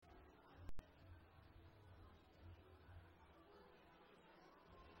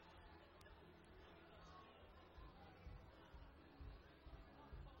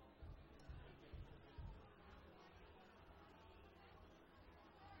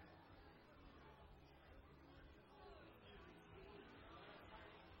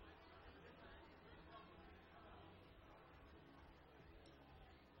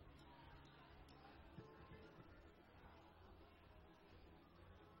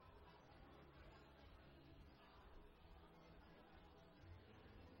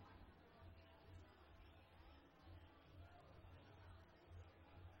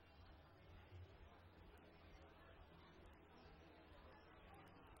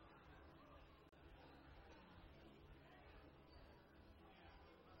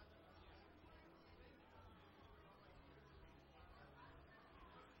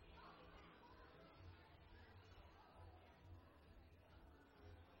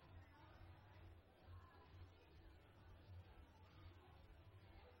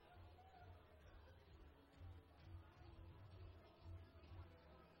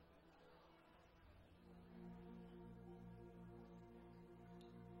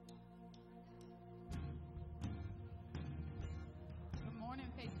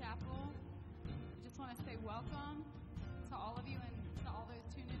Faith Chapel. I just want to say welcome to all of you and to all those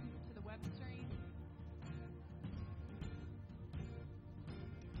tuned in to the web stream.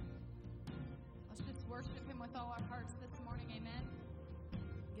 Let's just worship Him with all our hearts this morning. Amen.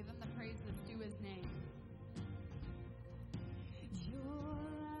 Give Him the praise that's due His name. Your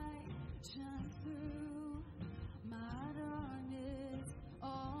light shines through my darkness,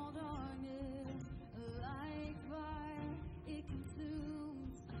 all darkness, like fire, it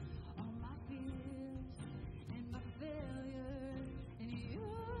consumes all my fears and my failures, and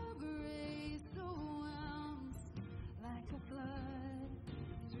your grace surrounds like a flood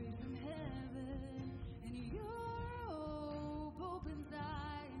straight from heaven, and your hope opens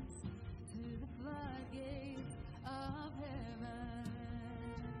eyes to the floodgates of heaven.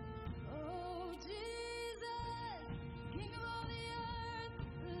 Oh, Jesus.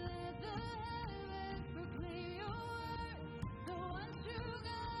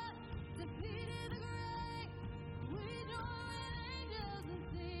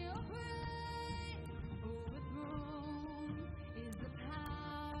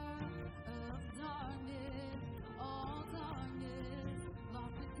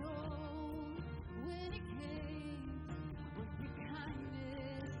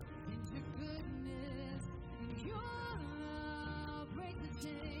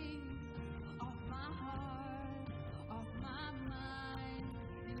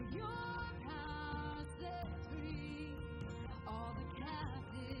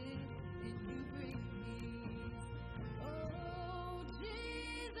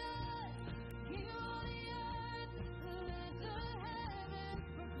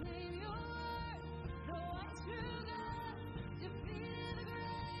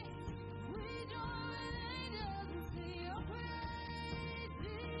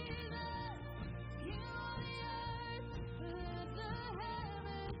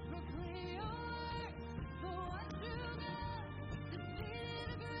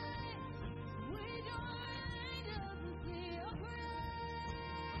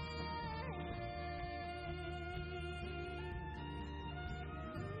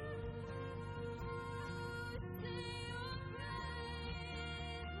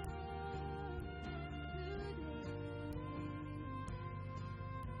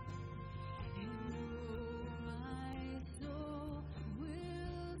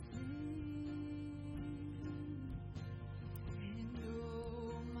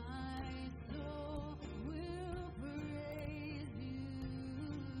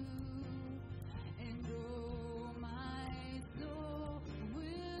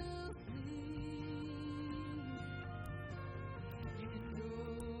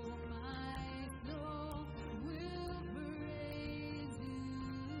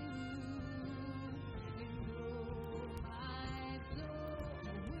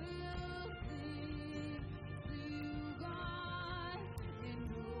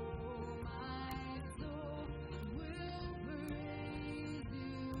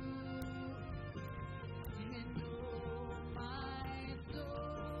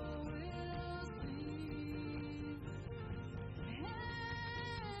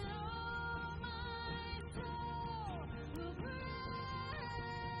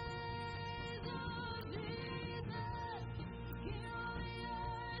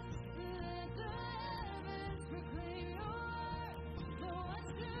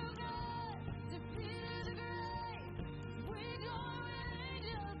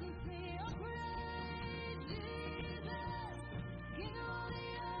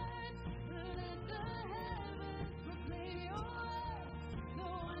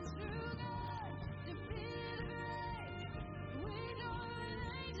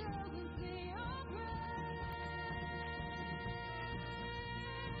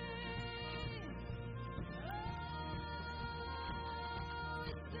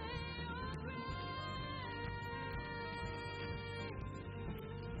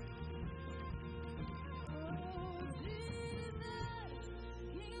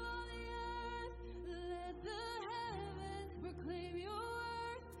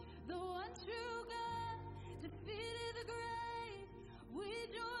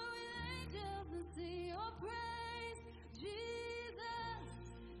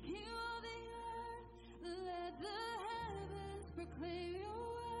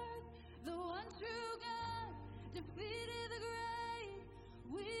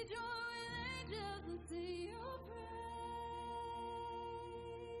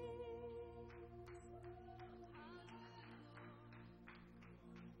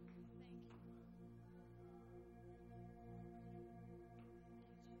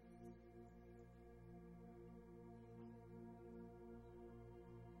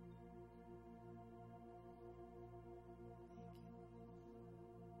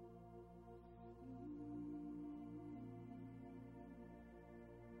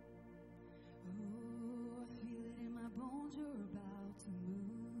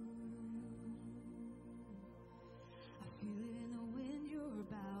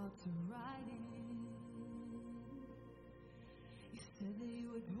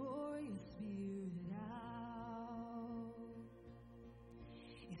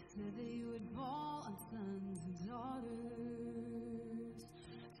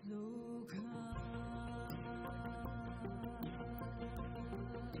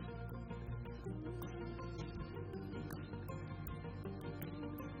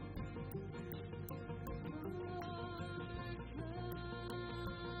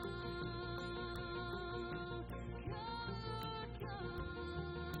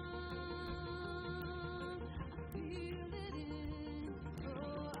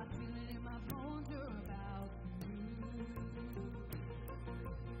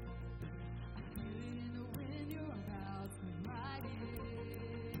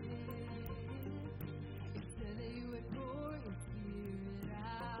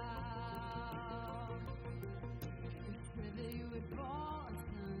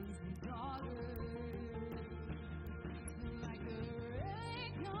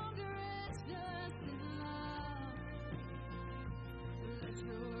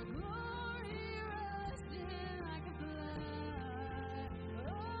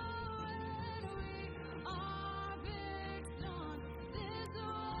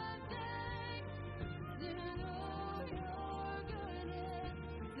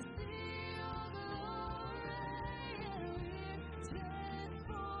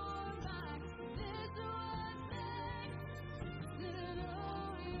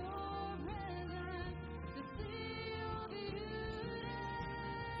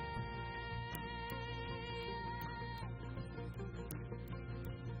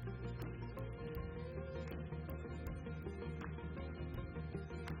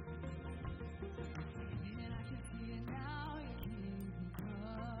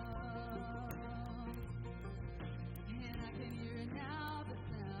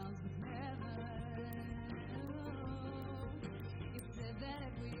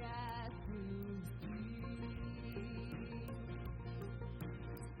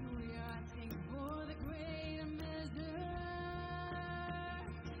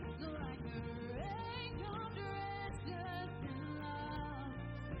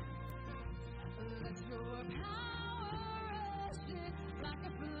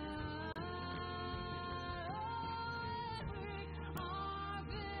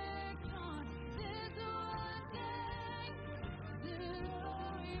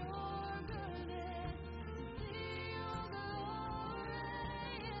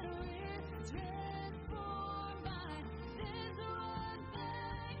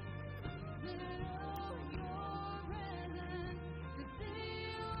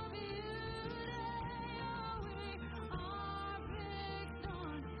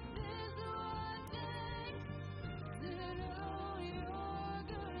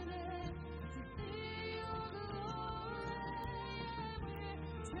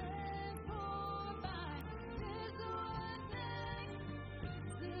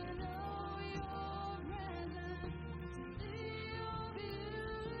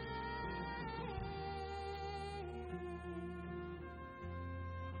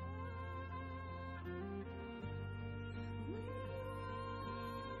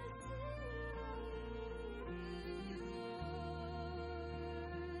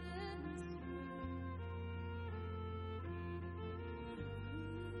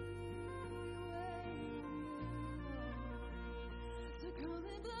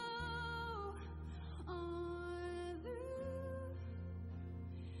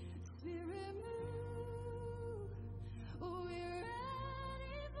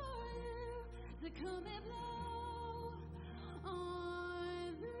 come and blow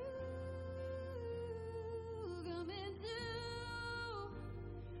on through. Come and do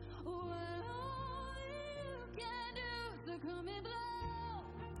what only you can do. So come and blow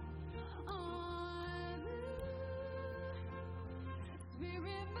on through.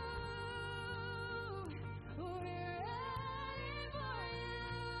 Spirit move. We're ready for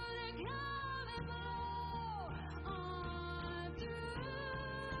you to come and blow on through.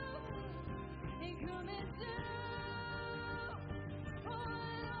 And come and do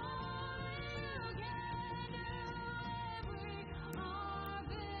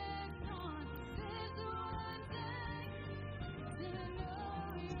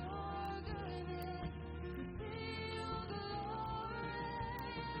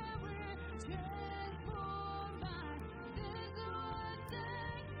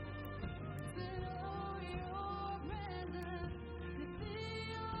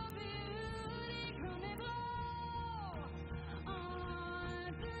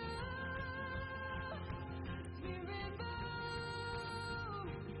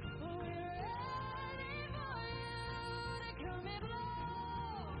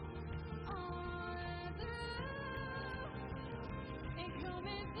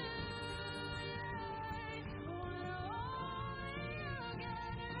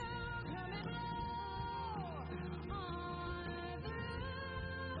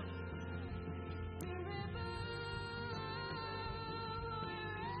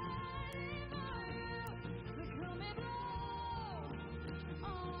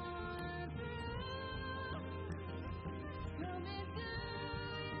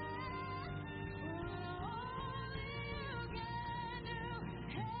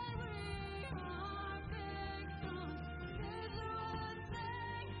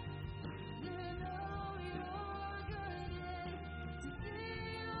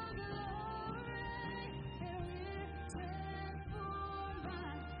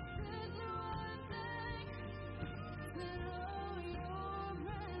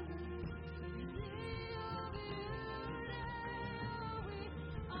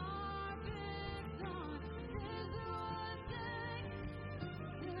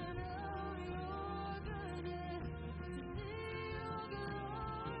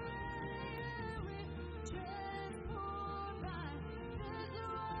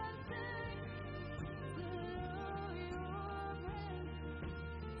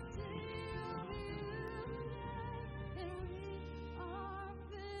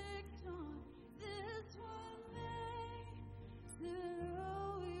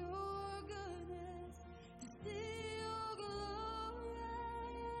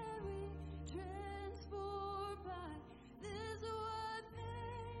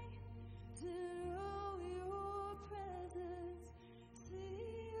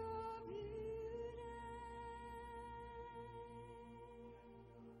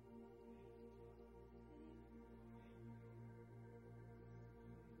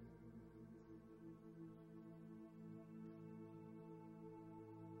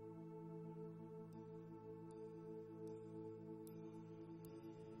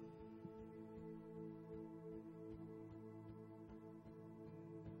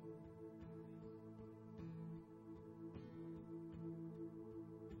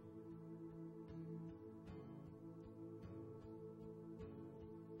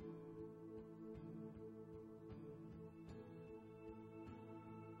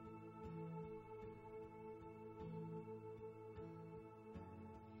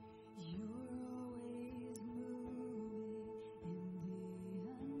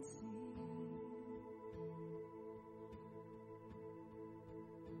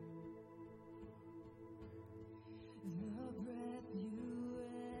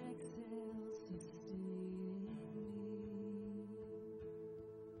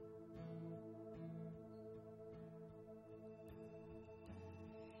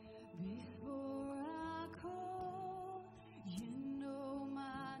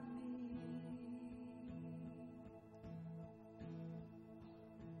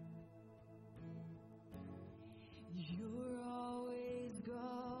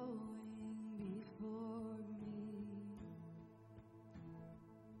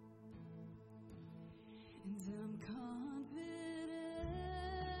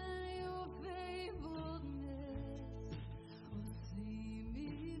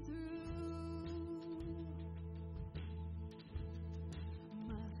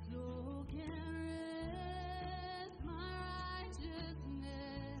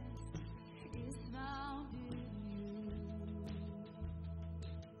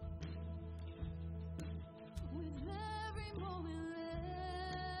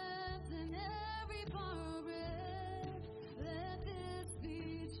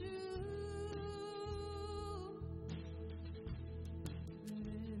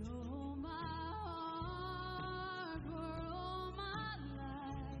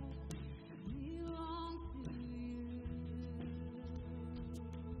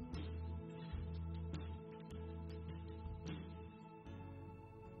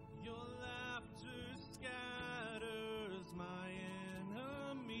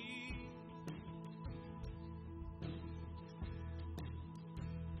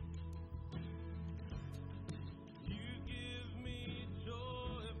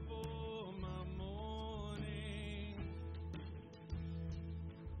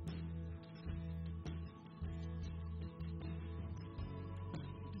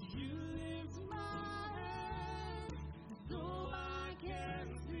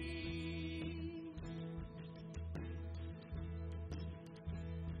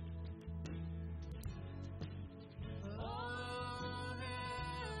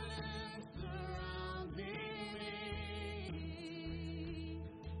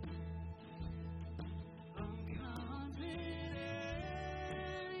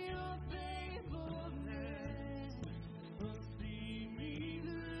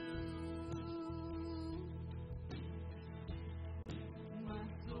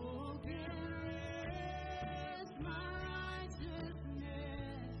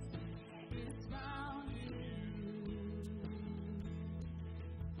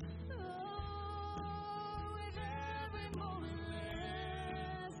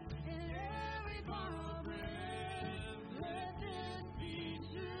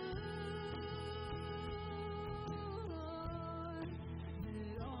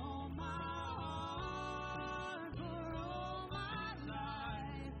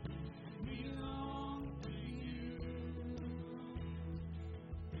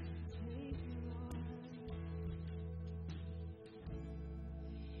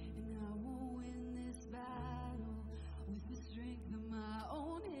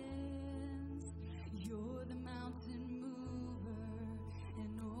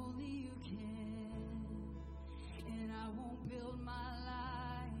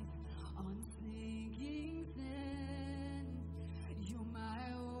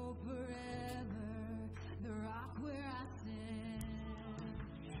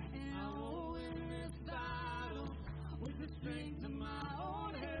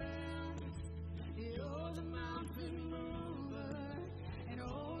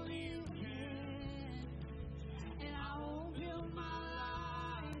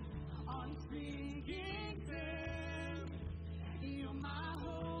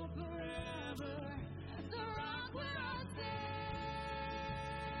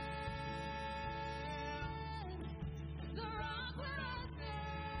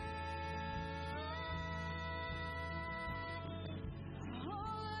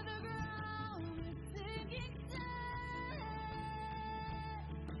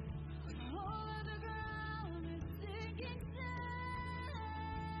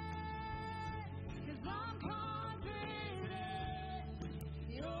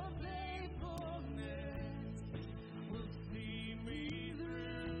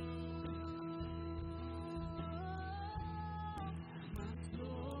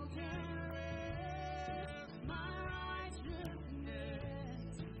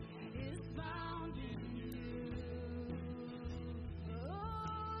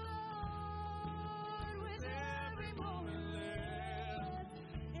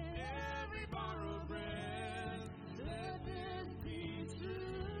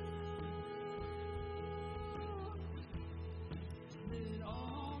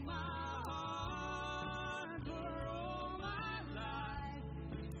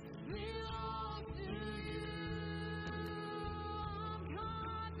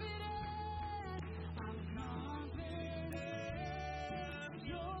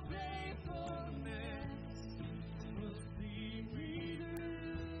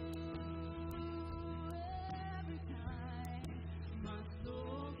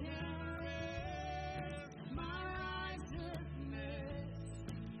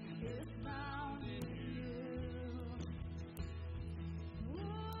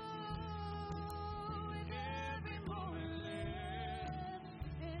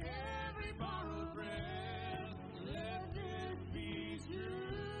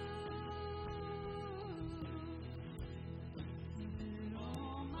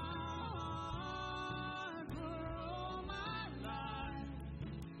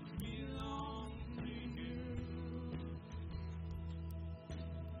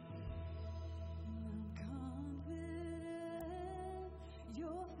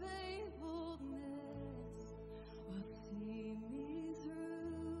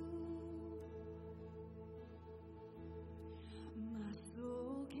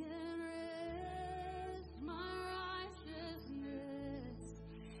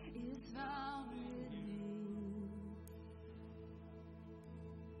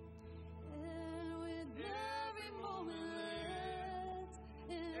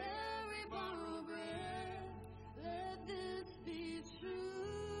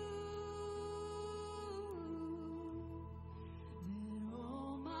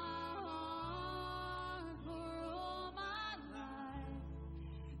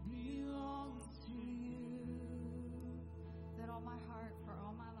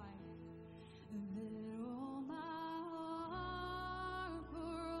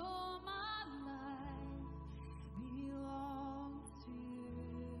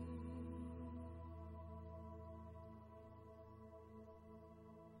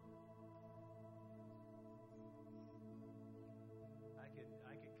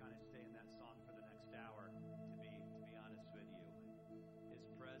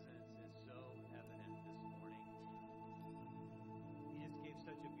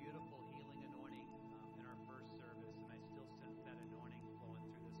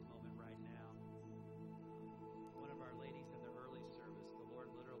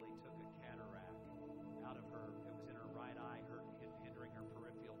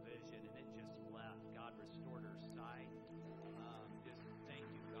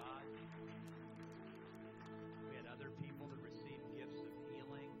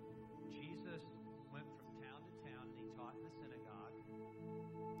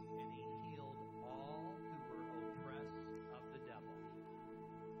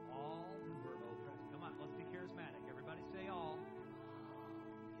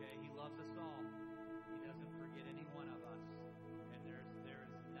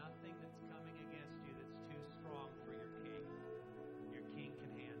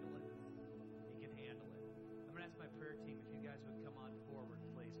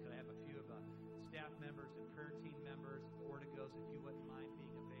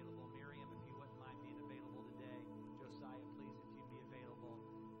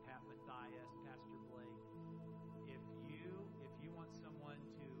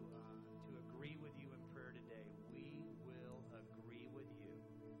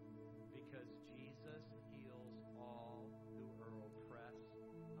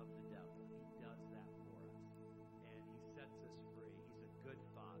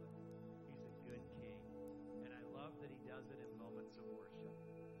does it in moments of worship.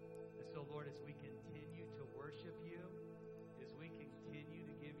 And so, Lord, as we continue to worship you, as we continue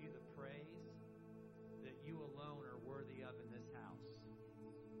to give you the praise that you alone are worthy of in this house.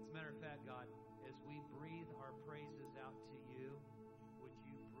 As a matter of fact, God, as we breathe our praises out to you, would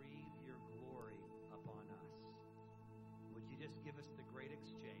you breathe your glory upon us? Would you just give us the great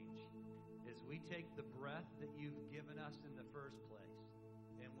exchange as we take the breath that you've given us in the first place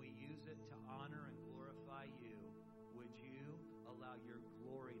and we use it to honor and glorify you? Would you allow your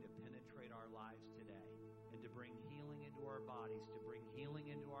glory to penetrate our lives today and to bring healing into our bodies, to bring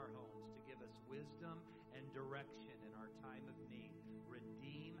healing into our homes, to give us wisdom and direction in our time of need.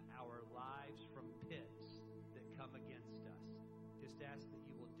 Redeem our lives from pits that come against us. Just ask that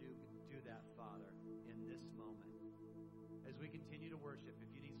you will do that, Father, in this moment. As we continue to worship, if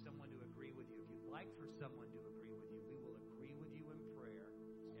you need someone to agree with you, if you'd like for someone to agree with you, we will agree with you in prayer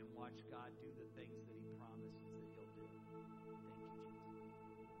and watch God do the things that he promises that he'll do. Thank you, Jesus.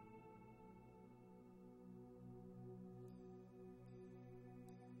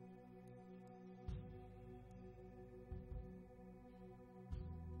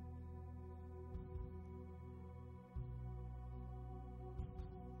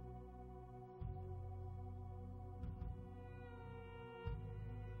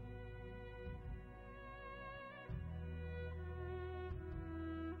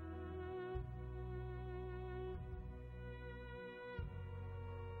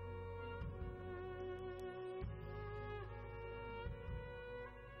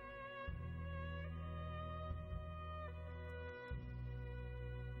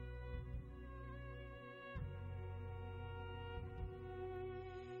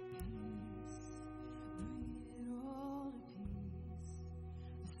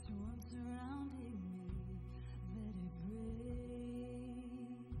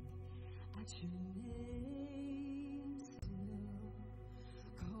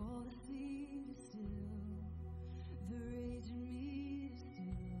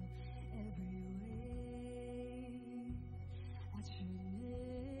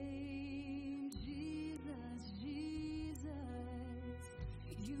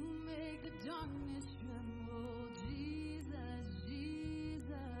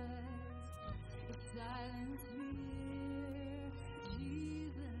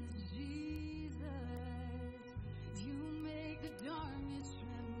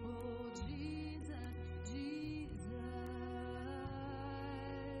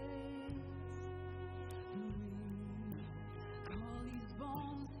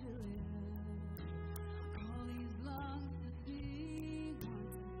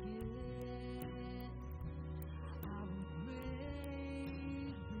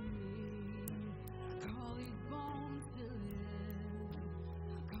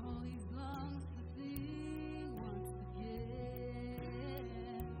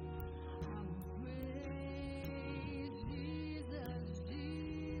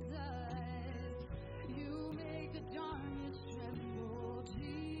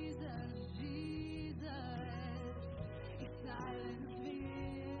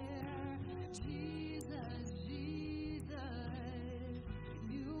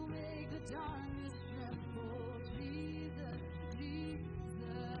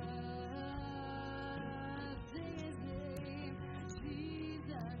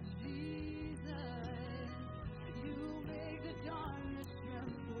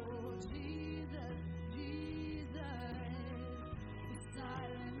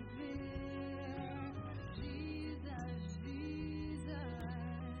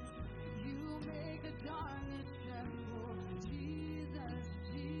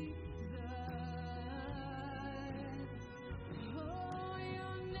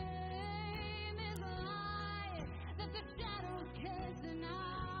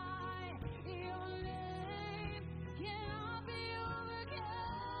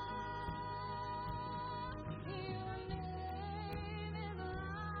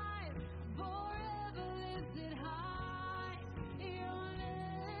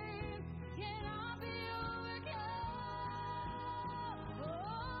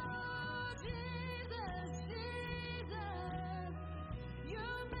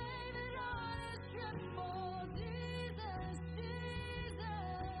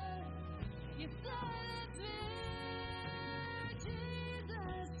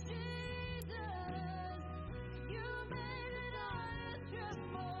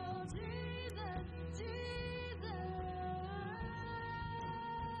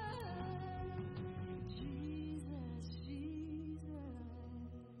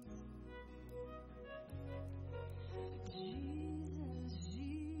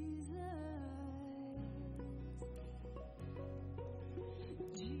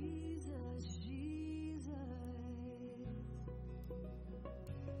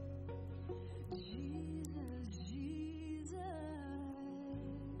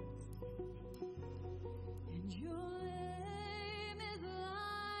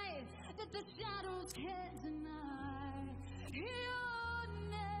 shadows can't deny. Your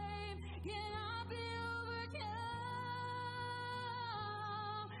name cannot be overcome.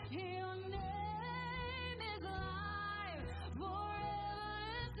 Your name is life, forever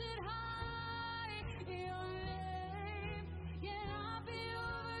lifted high. Your name cannot be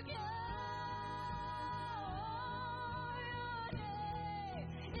overcome. Your name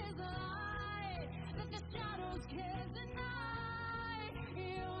is light that the shadows can't deny.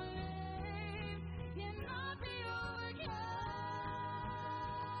 Your name cannot be overcome.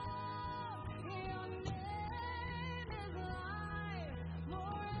 Your name is light,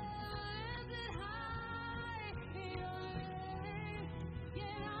 forever lifted high. Your name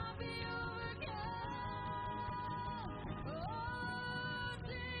cannot be overcome. Oh,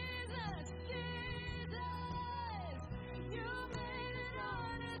 Jesus, Jesus, you made the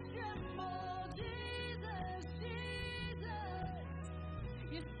darkness tremble. Jesus, Jesus,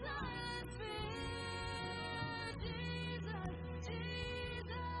 you silence fear. Jesus,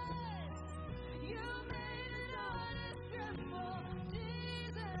 Jesus, you made the darkness tremble.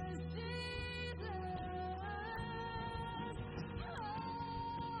 Jesus, Jesus,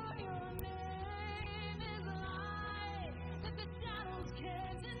 oh, your name is light that the shadows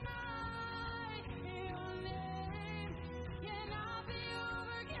can't deny. Your name cannot be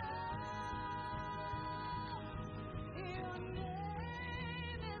overcome. Your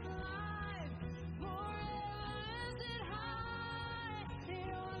name is life, forever lifted high.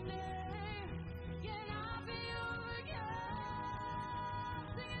 Your name cannot be overcome.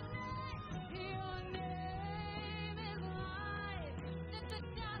 Sing His name. Your name is light that the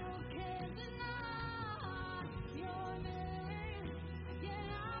shadows can't deny. Your name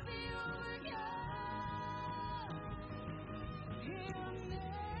cannot be overcome. Your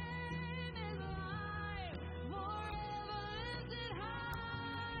name is light, forever lifted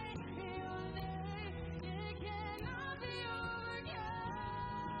high. Your name, it cannot be overcome.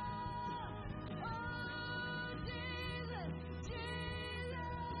 Oh, Jesus,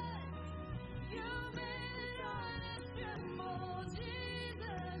 Jesus, you made the darkness tremble.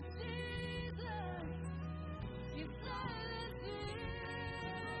 Jesus, Jesus, you silence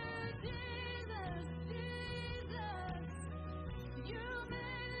fear. Jesus, Jesus, you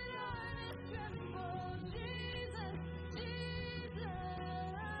made the darkness tremble. Jesus,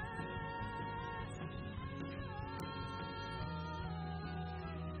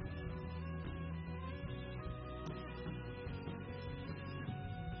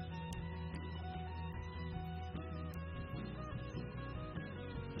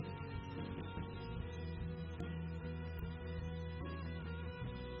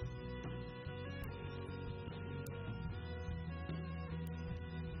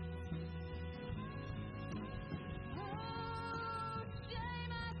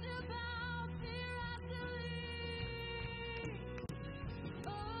 shame has to bow, fear has to leave.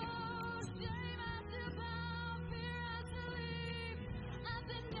 Oh, shame has to bow, fear has to leave. At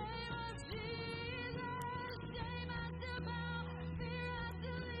the name of Jesus, shame has to bow, fear has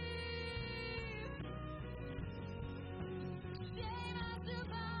to leave. Shame has to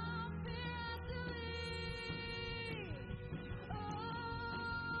bow, fear has to leave. Oh,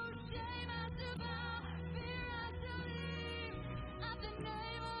 shame has to bow, fear has to leave. At the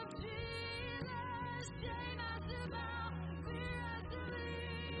name of Jesus, shame has to bow, fear has to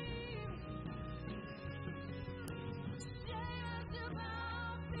leave. Shame has to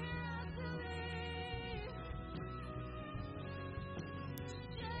bow, fear has to leave.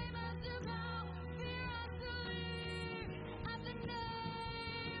 Shame has to bow, fear has to leave. At the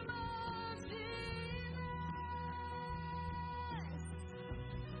name of Jesus.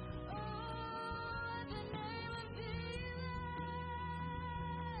 Oh, at the name of Jesus.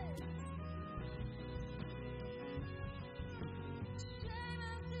 Shame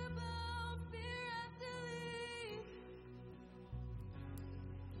has to bow, fear has to leave.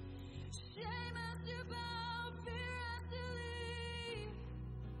 Shame has to bow, fear has to leave.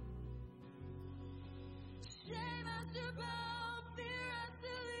 Shame has to bow, fear has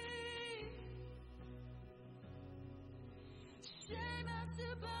to leave. Shame has to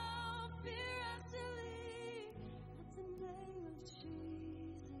bow, fear has to leave. At the name of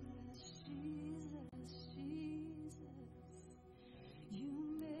Jesus, Jesus, Jesus, you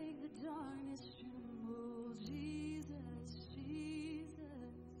make the darkness tremble. Jesus,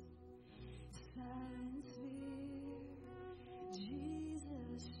 Jesus, silence fear.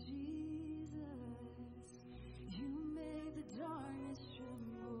 Jesus, Jesus, you make the darkness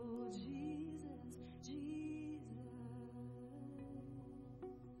tremble. Jesus, Jesus.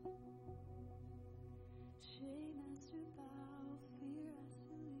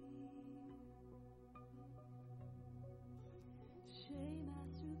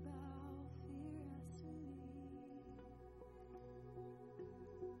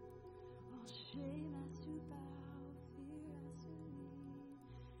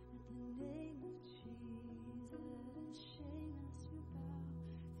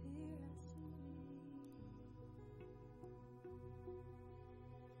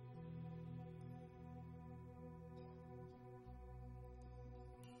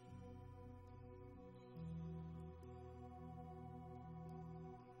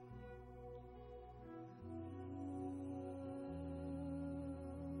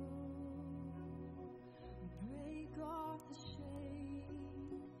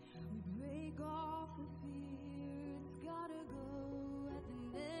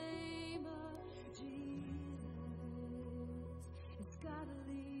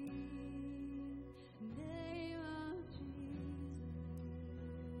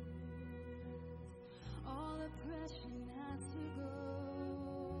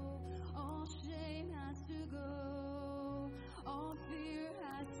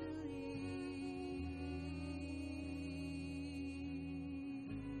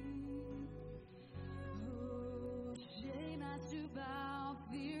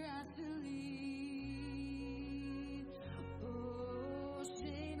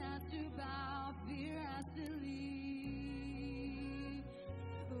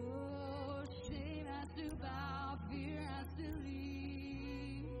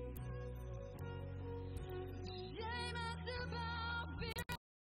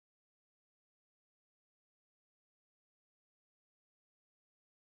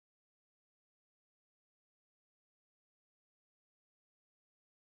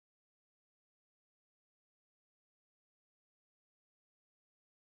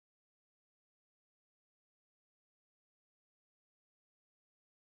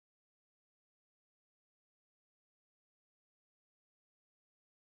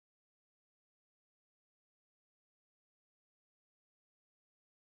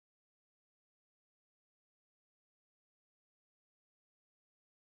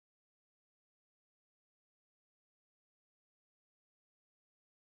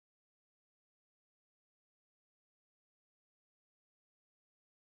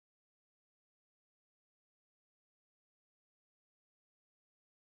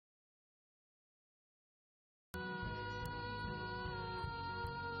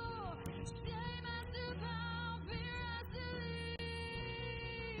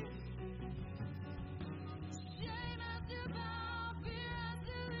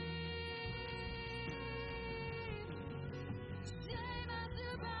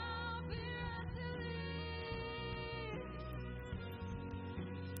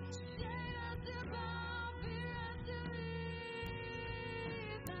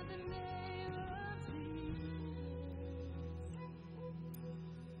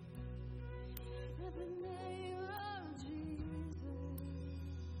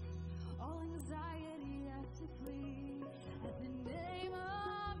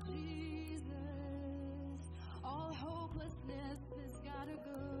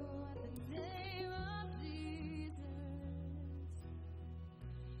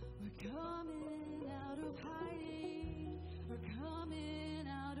 coming out of hiding. We're coming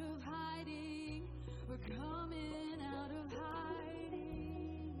out of hiding. We're coming out of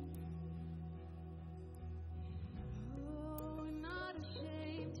hiding. Oh, we're not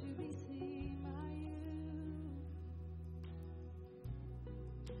ashamed to be seen by you.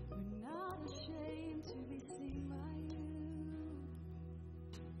 We're not ashamed to be seen by you.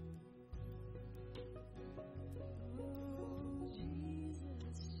 Oh,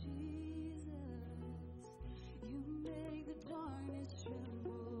 Jesus, Jesus, you make the darkness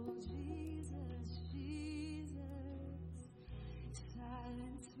tremble. Jesus, Jesus,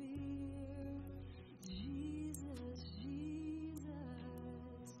 silence fear. Jesus, Jesus,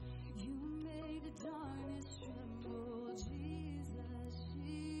 you make the darkness tremble. Jesus,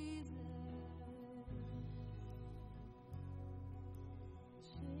 Jesus,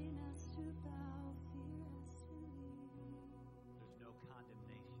 train us to bow, fear us to leave. There's no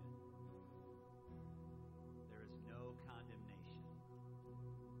condemnation. There is no condemnation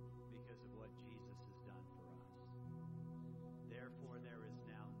because of what Jesus has done for us. Therefore, there is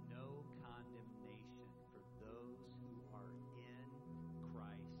now no condemnation for those who are in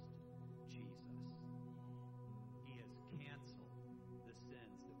Christ Jesus. He has canceled the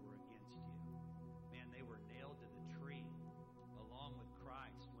sins that were against you. Man, they were nailed to the tree along with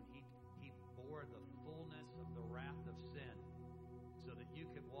Christ when he bore the fullness of the wrath of sin so that you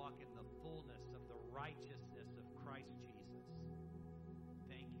could walk in the fullness of the righteousness of Christ Jesus.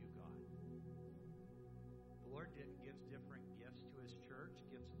 Thank you, God. The Lord gives different gifts to His church,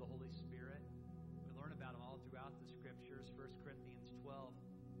 gifts of the Holy Spirit. We learn about them all throughout the Scriptures. 1 Corinthians 12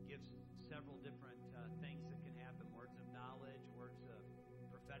 gives several different things that can happen. Words of knowledge, words of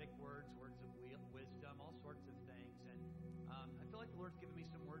prophetic words, words of wisdom, all sorts of things. And I feel like the Lord's given me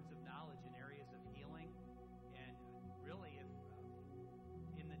some words of knowledge in areas of healing. And really, if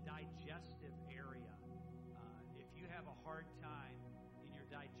in the digestive area, if you have a hard time in your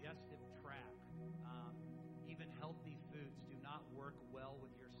digestive tract, even healthy foods do not work well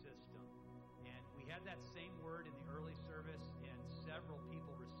with your system. And we had that same word in the early service, and several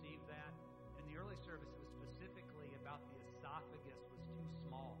people received that. In the early service, it was specifically about the esophagus was too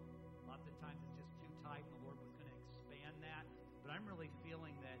small. Lots of times it's just too tight, and the Lord was going to expand that. But I'm really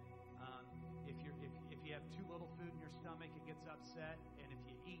feeling that if you have too little food in your stomach, it gets upset, and if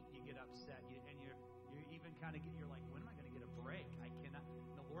you eat, you get upset, you're even kind of you're like, when am I going to get a break? I cannot.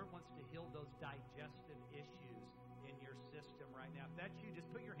 The Lord wants to heal those digestive issues in your system right now. If that's you,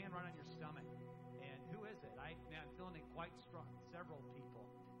 just put your hand right on your stomach. And who is it? I'm feeling it quite strong. Several people.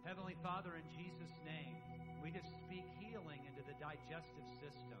 Heavenly Father, in Jesus' name, we just speak healing into the digestive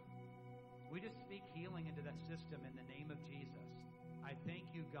system. We just speak healing into that system in the name of Jesus. I thank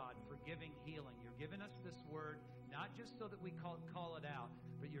you, God, for giving healing. You're giving us this word, not just so that we call it out,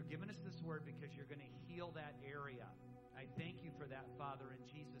 but you're giving us this word because you're going to heal that area. I thank you for that, Father, in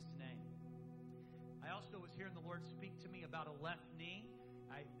Jesus' name. I also was hearing the Lord speak to me about a left knee.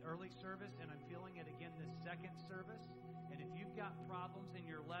 Early service, and I'm feeling it again this second service. And if you've got problems in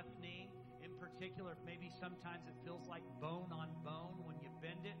your left knee, in particular, if maybe sometimes it feels like bone on bone when you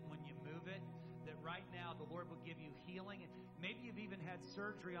bend it and when you move it, that right now the Lord will give you healing. And maybe you've even had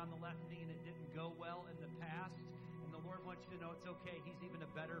surgery on the left knee and it didn't go well in the past. And the Lord wants you to know it's okay. He's even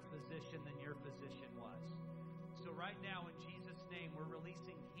a better physician than your physician was. So right now, in Jesus' name, we're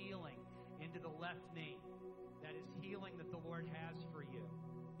releasing healing into the left knee. That is healing that the Lord has for you.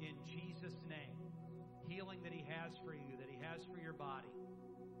 In Jesus' name. Healing that He has for you, that He has for your body.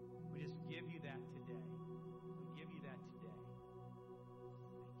 We just give you that today. We give you that today. Thank you, Jesus.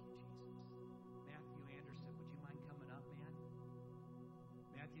 Matthew Anderson, would you mind coming up, man?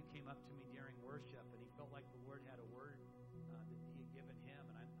 Matthew came up to me during worship, and he felt like the Lord had a word that He had given him,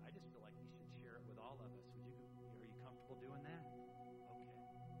 and I just feel like he should share it with all of us. Are you comfortable doing that? Okay.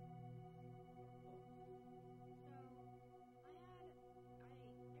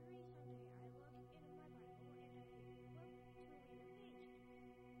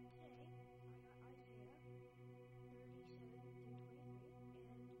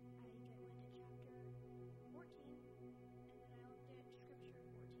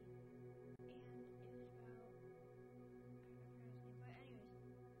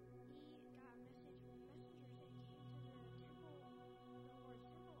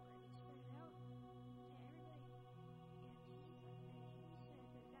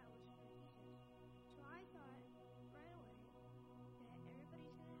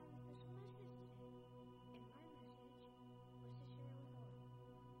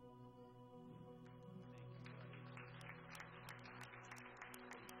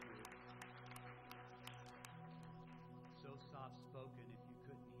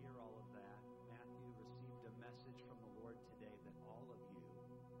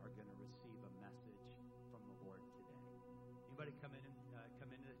 come into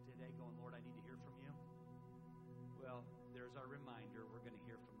today going, Lord, I need to hear from you? Well, there's our reminder. We're going to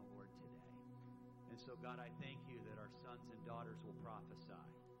hear from the Lord today. And so, God, I thank you that our sons and daughters will prophesy.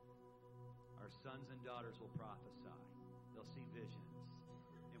 Our sons and daughters will prophesy. They'll see visions.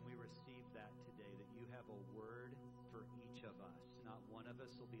 And we receive that today, that you have a word for each of us. Not one of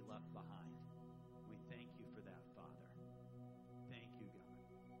us will be left behind. We thank you for that, Father. Thank you, God.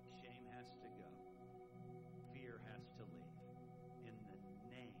 Shame has to go. Fear has to leave. In the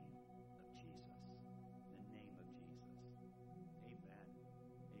name of Jesus. In the name of Jesus. Amen.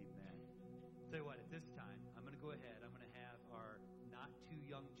 Amen. Tell you what, at this time, I'm going to go ahead. I'm going to have our Not Too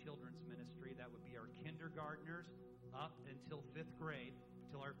Young Children's Ministry. That would be our kindergartners up until 5th grade,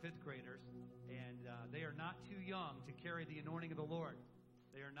 until our 5th graders. And they are not too young to carry the anointing of the Lord.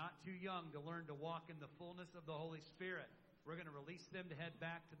 They are not too young to learn to walk in the fullness of the Holy Spirit. We're going to release them to head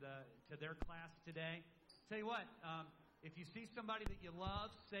back to their class today. Tell you what, if you see somebody that you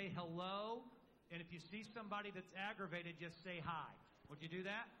love, say hello. And if you see somebody that's aggravated, just say hi. Would you do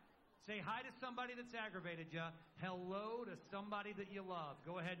that? Say hi to somebody that's aggravated you. Hello to somebody that you love.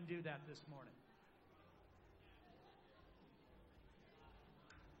 Go ahead and do that this morning.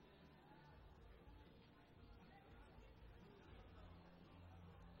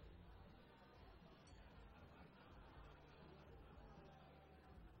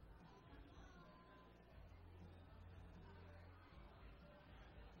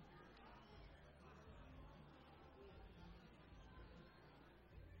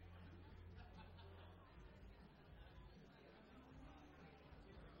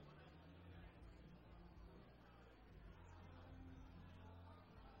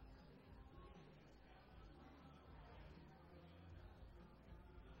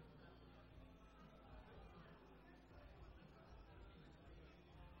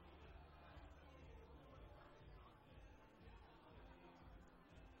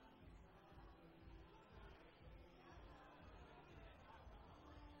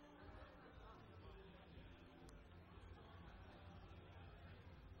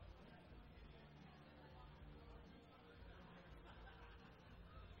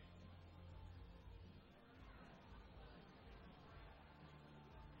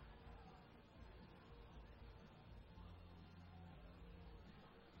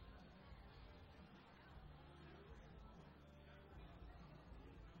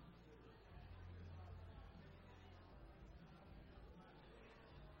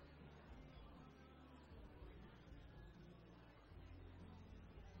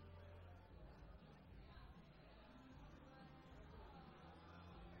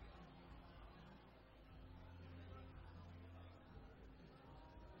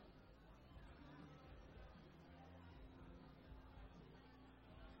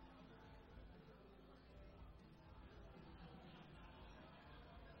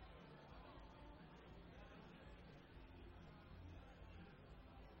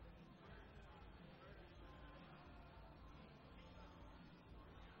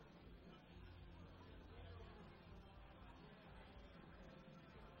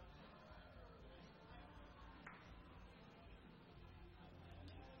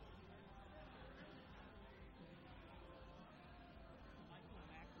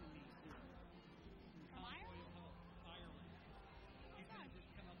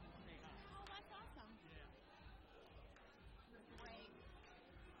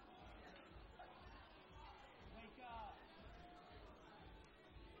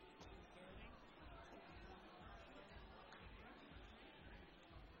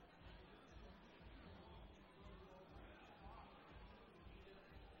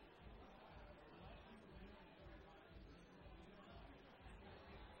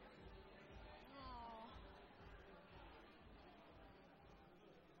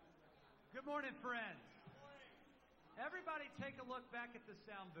 Good morning, friends. Everybody take a look back at the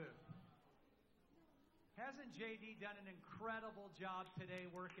sound booth. Hasn't JD done an incredible job today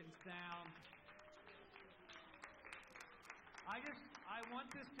working sound? I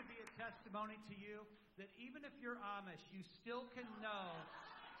want this to be a testimony to you that even if you're Amish, you still can know.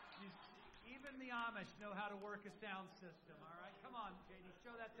 Even the Amish know how to work a sound system, all right? Come on, JD,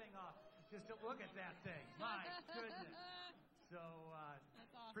 show that thing off. Just look at that thing. My goodness. So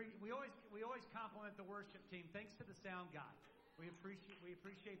that's awesome. we always compliment the worship team. Thanks to the sound guy. We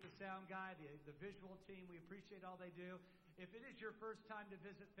appreciate the sound guy, the visual team. We appreciate all they do. If it is your first time to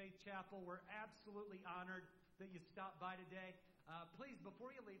visit Faith Chapel, we're absolutely honored that you stopped by today. Please,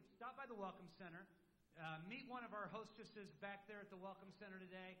 before you leave, stop by the Welcome Center. Meet one of our hostesses back there at the Welcome Center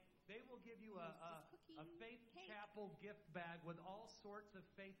today. They will give you a Faith Chapel gift bag with all sorts of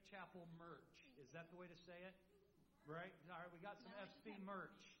Faith Chapel merch. Is that the way to say it? Right? All right, we got some FC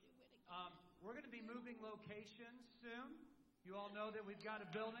merch. We're going to be moving locations soon. You all know that we've got a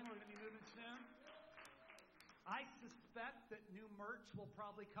building. We're going to be moving soon. I suspect that new merch will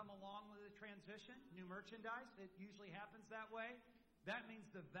probably come along with the transition, new merchandise. It usually happens that way. That means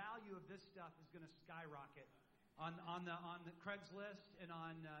the value of this stuff is going to skyrocket on the Craigslist and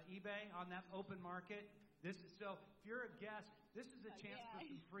on eBay, on that open market. So if you're a guest, this is a chance for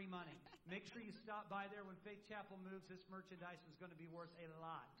some free money. Make sure you stop by there when Faith Chapel moves. This merchandise is going to be worth a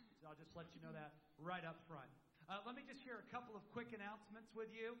lot. So I'll just let you know that right up front. Let me just share a couple of quick announcements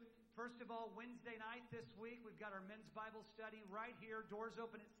with you. First of all, Wednesday night this week, we've got our men's Bible study right here. Doors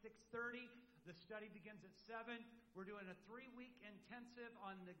open at 6:30. The study begins at 7. We're doing a 3-week intensive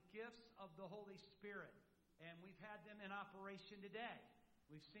on the gifts of the Holy Spirit. And we've had them in operation today.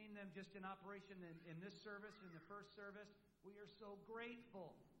 We've seen them just in operation in this service, in the first service. We are so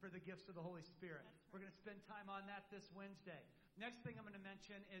grateful for the gifts of the Holy Spirit. We're going to spend time on that this Wednesday. Next thing I'm going to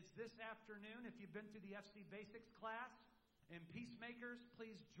mention is this afternoon, if you've been through the FC Basics class and Peacemakers,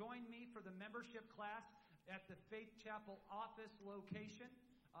 please join me for the membership class at the Faith Chapel office location,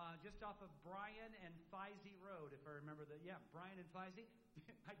 just off of Bryan and Feisey Road, if I remember that. Yeah, Bryan and Feisey.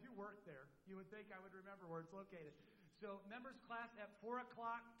 I do work there. You would think I would remember where it's located. So members class at 4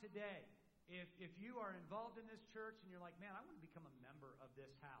 o'clock today. If you are involved in this church and you're like, man, I want to become a member of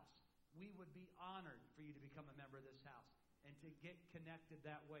this house, we would be honored for you to become a member of this house and to get connected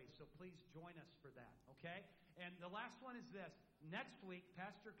that way. So please join us for that, okay? And the last one is this. Next week,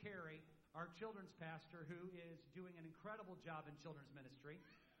 Pastor Carrie, our children's pastor, who is doing an incredible job in children's ministry,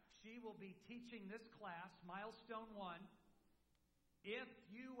 she will be teaching this class, Milestone 1. If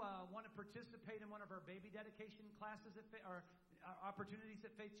you want to participate in one of our baby dedication classes or opportunities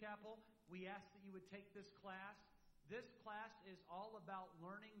at Faith Chapel, we ask that you would take this class. This class is all about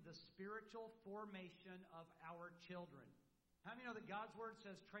learning the spiritual formation of our children. How many know that God's Word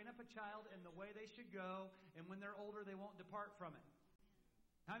says, train up a child in the way they should go, and when they're older, they won't depart from it?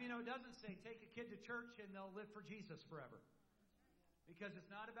 How many know it doesn't say, take a kid to church and they'll live for Jesus forever? Because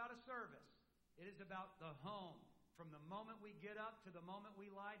it's not about a service. It is about the home. From the moment we get up to the moment we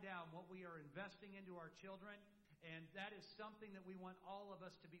lie down, what we are investing into our children. And that is something that we want all of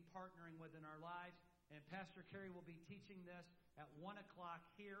us to be partnering with in our lives. And Pastor Carey will be teaching this at 1 o'clock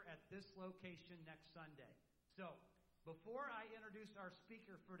here at this location next Sunday. So, before I introduce our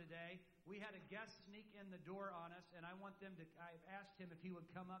speaker for today, we had a guest sneak in the door on us, and I asked him if he would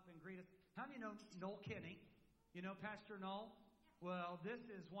come up and greet us. How many know Noel Kinney? You know Pastor Noel? Well, this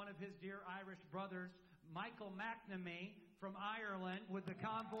is one of his dear Irish brothers, Michael McNamee from Ireland with the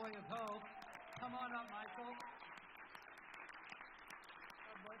Convoy of Hope. Come on up, Michael.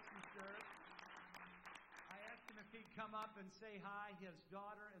 God bless you, sir. I asked him if he'd come up and say hi. His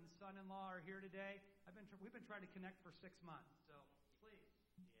daughter and son-in-law are here today. We've been trying to connect for 6 months, so please.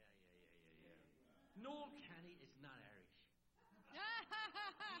 Yeah. Noel Kenny is not Irish.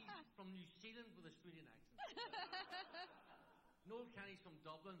 He's from New Zealand with a Australian accent. Noel Kenny's from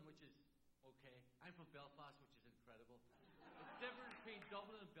Dublin, which is okay. I'm from Belfast, which is incredible. The difference between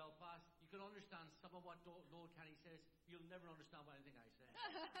Dublin and Belfast, you can understand some of what Noel Kenny says. You'll never understand what anything I say.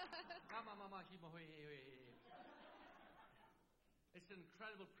 It's an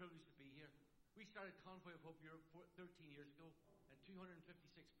incredible privilege to be here. We started Convoy of Hope Europe 13 years ago, and 256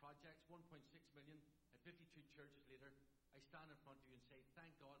 projects, 1.6 million, and 52 churches later. I stand in front of you and say,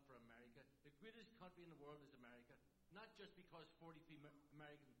 thank God for America. The greatest country in the world is America, not just because 43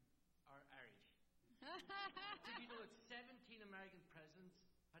 Americans are Irish. Did you know that 17 American presidents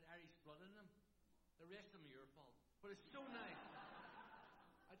had Irish blood in them? The rest of them are your fault. But it's so nice.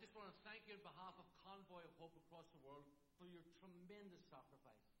 I just want to thank you on behalf of Convoy of Hope across the world for your tremendous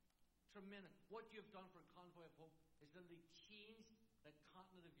sacrifice. Tremendous. What you've done for Convoy of Hope has literally changed the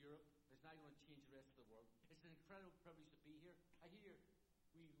continent of Europe. It's now going to change the rest of the world. It's an incredible privilege to be here. I hear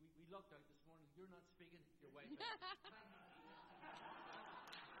we lucked out this morning. You're not speaking. Your wife is.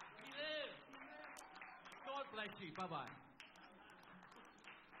 We live. God bless you. Bye-bye.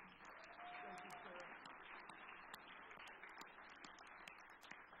 Thank you, sir.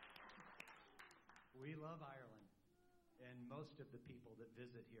 We love Ireland, and most of the people that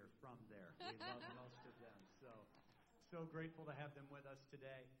visit here from there. We love most of them. So grateful to have them with us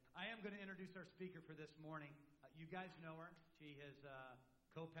today. I am going to introduce our speaker for this morning. You guys know her. She has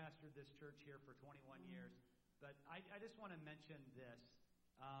co-pastored this church here for 21 years. But I just want to mention this.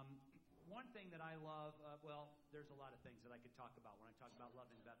 One thing that I love, there's a lot of things that I could talk about when I talk about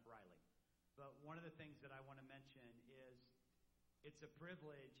loving Beth Riley. But one of the things that I want to mention is it's a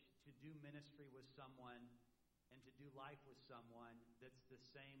privilege to do ministry with someone and to do life with someone that's the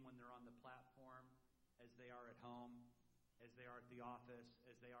same when they're on the platform as they are at home, as they are at the office,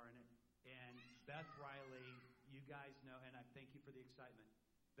 as they are in it. And Beth Riley, you guys know, and I thank you for the excitement.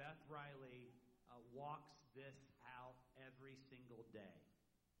 Beth Riley walks this out every single day.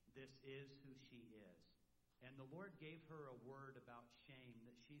 This is who she is. And the Lord gave her a word about shame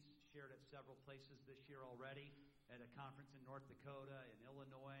that she's shared at several places this year already, at a conference in North Dakota, in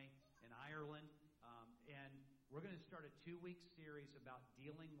Illinois, in Ireland. And we're going to start a 2-week series about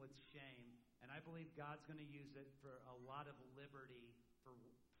dealing with shame. And I believe God's going to use it for a lot of liberty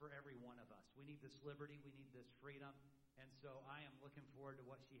for every one of us. We need this liberty. We need this freedom. And so I am looking forward to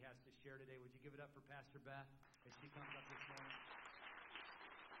what she has to share today. Would you give it up for Pastor Beth as she comes up this morning?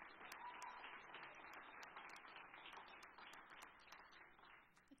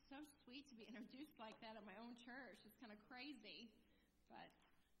 It's so sweet to be introduced like that at my own church. It's kind of crazy. But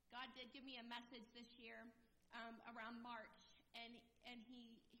God did give me a message this year around March. And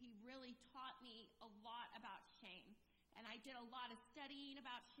he really taught me a lot about shame. And I did a lot of studying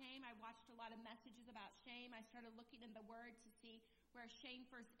about shame. I watched a lot of messages about shame. I started looking in the Word to see where shame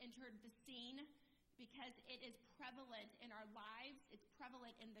first entered the scene, because it is prevalent in our lives. It's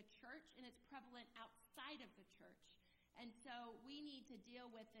prevalent in the church, and it's prevalent outside of the church. And so we need to deal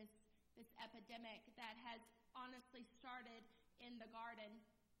with this epidemic that has honestly started in the garden.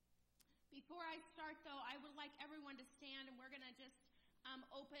 Before I start, though, I would like everyone to stand, and we're going to just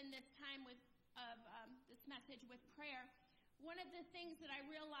open this time with this message with prayer. One of the things that I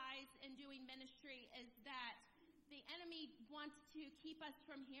realize in doing ministry is that the enemy wants to keep us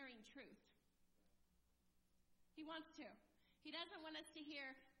from hearing truth. He wants to. He doesn't want us to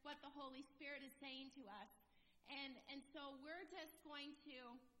hear what the Holy Spirit is saying to us. And so we're just going to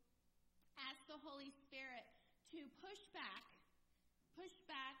ask the Holy Spirit to push back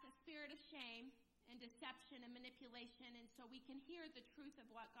the spirit of shame and deception and manipulation, and so we can hear the truth of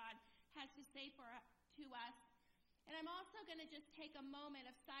what God has to say to us. And I'm also going to just take a moment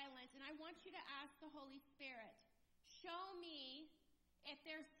of silence, and I want you to ask the Holy Spirit, show me if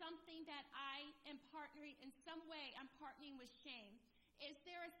there's something that I am partnering, in some way I'm partnering with shame. Is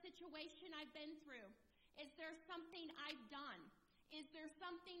there a situation I've been through? Is there something I've done? Is there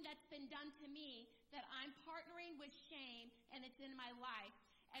something that's been done to me that I'm partnering with shame and it's in my life?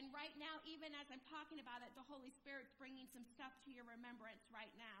 And right now, even as I'm talking about it, the Holy Spirit's bringing some stuff to your remembrance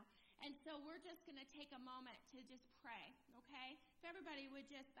right now. And so we're just going to take a moment to just pray, okay? If everybody would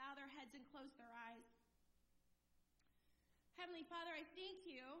just bow their heads and close their eyes. Heavenly Father, I thank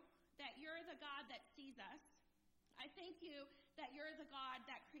you that you're the God that sees us. I thank you that you're the God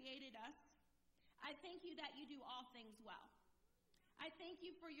that created us. I thank you that you do all things well. I thank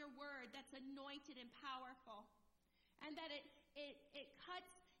you for your word that's anointed and powerful, and that it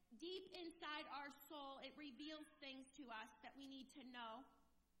cuts deep inside our soul. It reveals things to us that we need to know.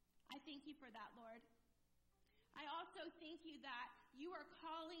 I thank you for that, Lord. I also thank you that you are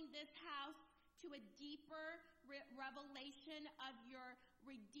calling this house to a deeper revelation of your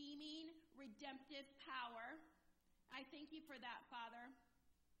redeeming, redemptive power. I thank you for that, Father.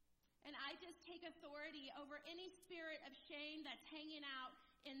 And I just take authority over any spirit of shame that's hanging out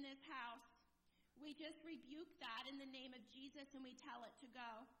in this house. We just rebuke that in the name of Jesus, and we tell it to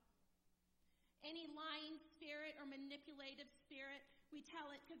go. Any lying spirit or manipulative spirit, we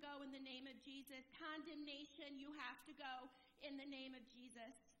tell it to go in the name of Jesus. Condemnation, you have to go in the name of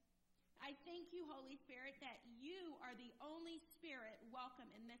Jesus. I thank you, Holy Spirit, that you are the only spirit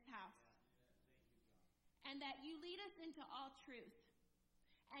welcome in this house. And that you lead us into all truth.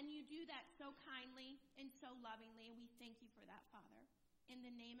 And you do that so kindly and so lovingly, and we thank you for that, Father. In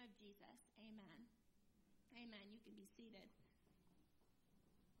the name of Jesus, amen. Amen. You can be seated.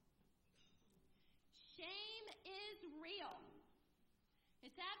 Shame is real.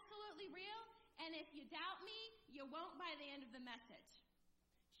 It's absolutely real, and if you doubt me, you won't by the end of the message.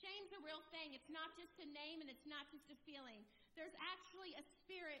 Shame's a real thing. It's not just a name, and it's not just a feeling. There's actually a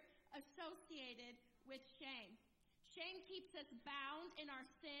spirit associated with shame. Shame keeps us bound in our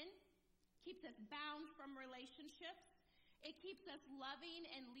sin, keeps us bound from relationships. It keeps us loving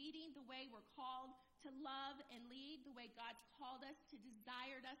and leading the way we're called to love and lead, the way God's called us, to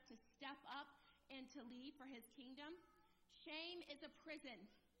desired us to step up and to lead for his kingdom. Shame is a prison.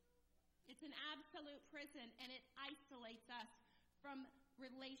 It's an absolute prison, and it isolates us from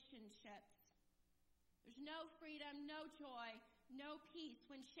relationships. There's no freedom, no joy, no peace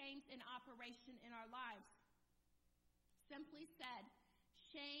when shame's in operation in our lives. Simply said,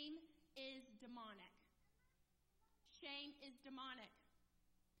 shame is demonic. Shame is demonic.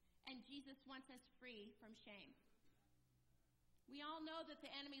 And Jesus wants us free from shame. We all know that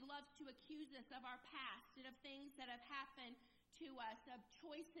the enemy loves to accuse us of our past and of things that have happened to us, of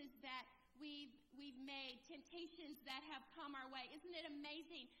choices that we've made, temptations that have come our way. Isn't it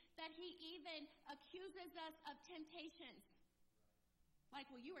amazing that he even accuses us of temptations? Like,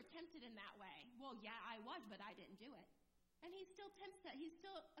 well, you were tempted in that way. Well, yeah, I was, but I didn't do it. And he still tempts us. He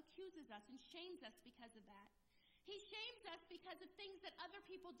still accuses us and shames us because of that. He shames us because of things that other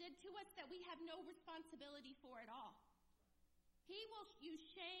people did to us that we have no responsibility for at all. He will use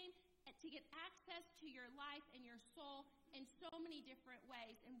shame to get access to your life and your soul in so many different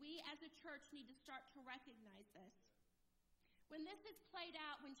ways. And we as a church need to start to recognize this. When this is played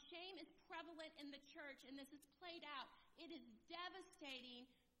out, when shame is prevalent in the church and this is played out, it is devastating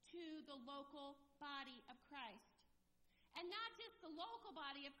to the local body of Christ. And not just the local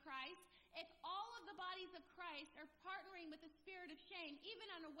body of Christ. If all of the bodies of Christ are partnering with the spirit of shame, even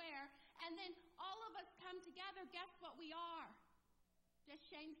unaware, and then all of us come together, guess what we are? Just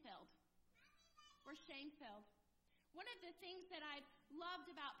shame-filled. We're shame-filled. One of the things that I've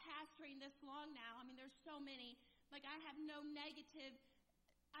loved about pastoring this long now, I mean, there's so many, like I have no negative,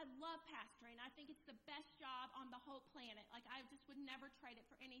 I love pastoring. I think it's the best job on the whole planet. Like I just would never trade it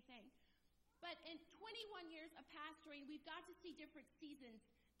for anything. But in 21 years of pastoring, we've got to see different seasons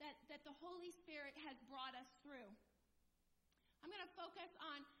that the Holy Spirit has brought us through. I'm going to focus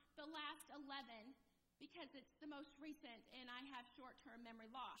on the last 11 because it's the most recent, and I have short-term memory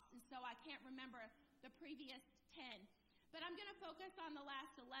loss, and so I can't remember the previous 10. But I'm going to focus on the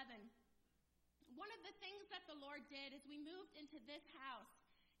last 11. One of the things that the Lord did as we moved into this house,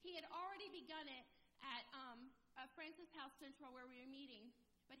 he had already begun it at Francis House Central where we were meeting,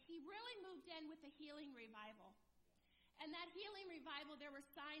 but he really moved in with the healing revival. And that healing revival, there were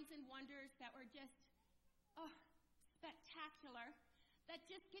signs and wonders that were just, spectacular, that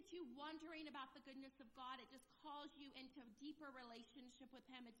just get you wondering about the goodness of God. It just calls you into a deeper relationship with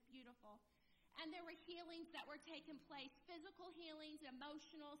him. It's beautiful. And there were healings that were taking place, physical healings,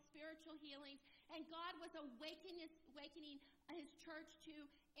 emotional, spiritual healings, and God was awakening his church to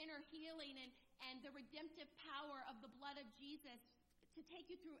inner healing and the redemptive power of the blood of Jesus to take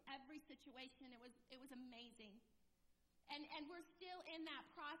you through every situation. It was amazing. And we're still in that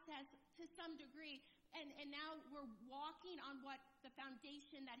process to some degree. And now we're walking on what the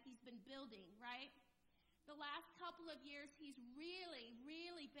foundation that he's been building, right? The last couple of years, he's really,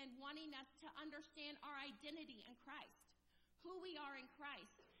 really been wanting us to understand our identity in Christ, who we are in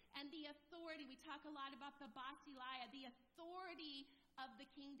Christ, and the authority. We talk a lot about the basileia, the authority of the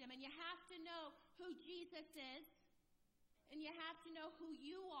kingdom. And you have to know who Jesus is, and you have to know who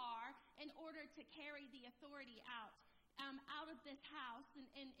you are in order to carry the authority out of this house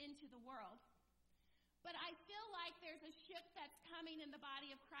and into the world. But I feel like there's a shift that's coming in the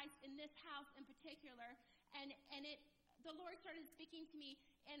body of Christ in this house in particular. And the Lord started speaking to me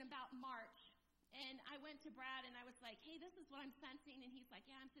in about March. And I went to Brad and I was like, hey, this is what I'm sensing. And he's like,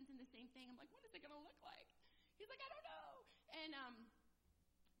 yeah, I'm sensing the same thing. I'm like, what is it going to look like? He's like, I don't know. And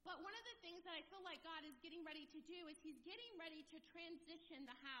but one of the things that I feel like God is getting ready to do is he's getting ready to transition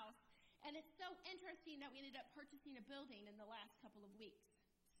the house. And it's so interesting that we ended up purchasing a building in the last couple of weeks.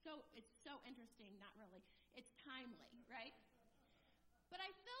 It's so interesting, not really. It's timely, right? But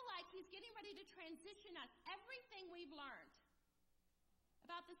I feel like he's getting ready to transition us. Everything we've learned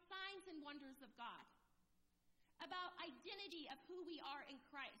about the signs and wonders of God, about identity of who we are in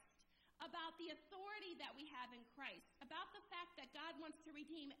Christ, about the authority that we have in Christ, about the fact that God wants to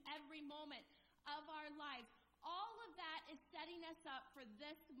redeem every moment of our lives. All of that is setting us up for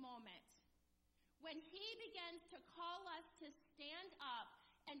this moment when he begins to call us to stand up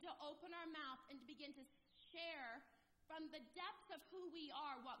and to open our mouth and to begin to share from the depths of who we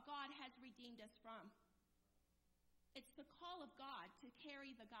are what God has redeemed us from. It's the call of God to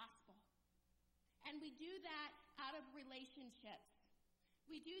carry the gospel. And we do that out of relationships.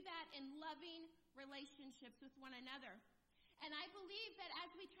 We do that in loving relationships with one another. And I believe that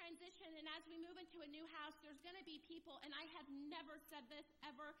as we transition and as we move into a new house, there's going to be people, and I have never said this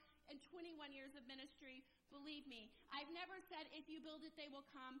ever in 21 years of ministry, believe me. I've never said, if you build it, they will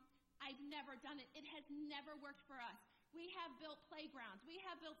come. I've never done it. It has never worked for us. We have built playgrounds. We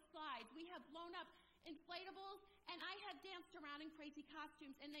have built slides. We have blown up inflatables, and I have danced around in crazy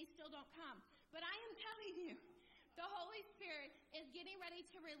costumes, and they still don't come. But I am telling you, the Holy Spirit is getting ready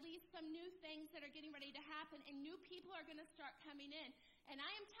to release some new things that are getting ready to happen, and new people are going to start coming in. And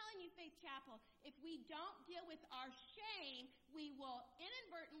I am telling you, Faith Chapel, if we don't deal with our shame, we will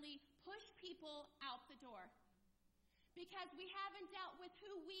inadvertently push people out the door. Because we haven't dealt with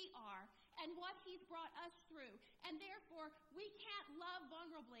who we are and what he's brought us through. And therefore, we can't love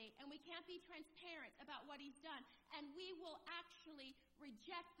vulnerably and we can't be transparent about what he's done. And we will actually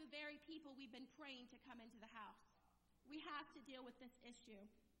reject the very people we've been praying to come into the house. We have to deal with this issue.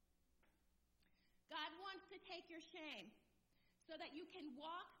 wants to take your shame so that you can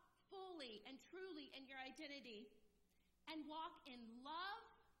walk fully and truly in your identity and walk in love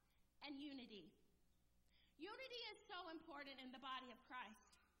and unity. Unity is so important in the body of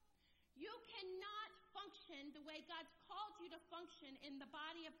Christ. You cannot function the way God's called you to function in the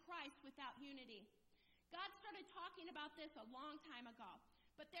body of Christ without unity. God started talking about this a long time ago.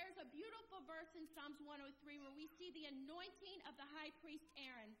 But there's a beautiful verse in Psalms 103 where we see the anointing of the high priest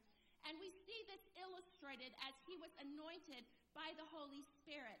Aaron. And we see this illustrated as he was anointed by the Holy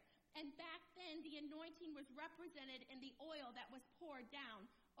Spirit. And back then, the anointing was represented in the oil that was poured down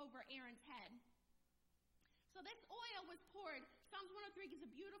over Aaron's head. So this oil was poured. Psalms 103 gives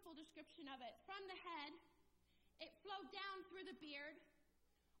a beautiful description of it. From the head, it flowed down through the beard,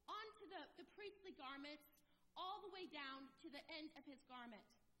 onto the priestly garments, all the way down to the end of his garment.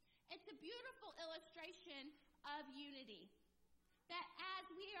 It's a beautiful illustration of unity. That as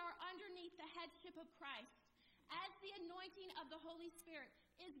we are underneath the headship of Christ, as the anointing of the Holy Spirit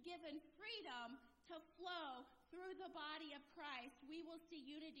is given freedom to flow through the body of Christ, we will see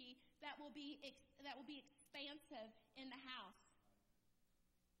unity that will be expansive in the house.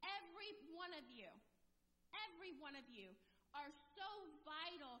 Every one of you are so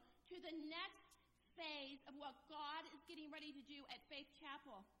vital to the next phase of what God is getting ready to do at Faith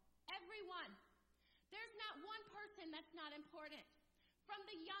Chapel. Everyone. There's not one person that's not important, from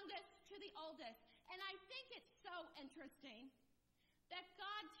the youngest to the oldest. And I think it's so interesting that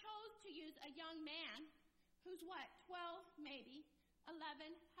God chose to use a young man who's 12 maybe,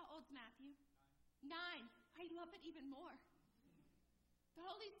 11. How old's Matthew? 9. I love it even more. The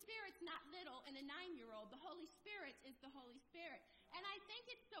Holy Spirit's not little and a 9-year-old. The Holy Spirit is the Holy Spirit. And I think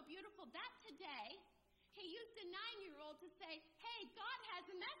it's so beautiful that today he used a 9-year-old to say, hey, God has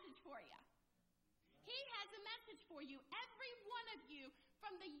a message for you. He has a message for you. Every one of you,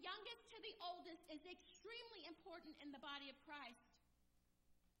 from the youngest to the oldest, is extremely important in the body of Christ.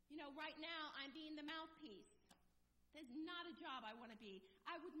 You know, right now I'm being the mouthpiece. There's not a job I want to be.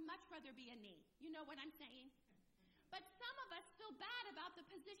 I would much rather be a knee. You know what I'm saying? But some of us feel bad about the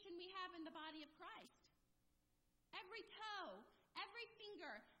position we have in the body of Christ. Every toe, every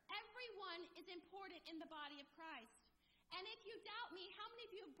finger, everyone is important in the body of Christ. And if you doubt me, how many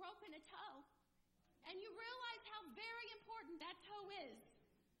of you have broken a toe? And you realize how very important that toe is,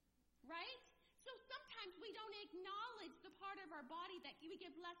 right? So sometimes we don't acknowledge the part of our body that we give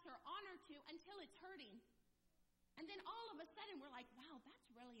lesser honor to until it's hurting. And then all of a sudden we're like, wow, that's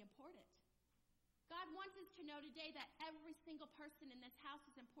really important. God wants us to know today that every single person in this house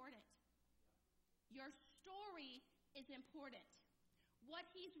is important. Your story is important. What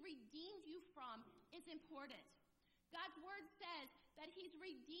he's redeemed you from is important. God's word says that he's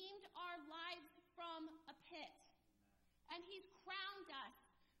redeemed our lives from a pit. And he's crowned us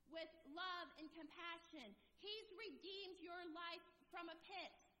with love and compassion. He's redeemed your life from a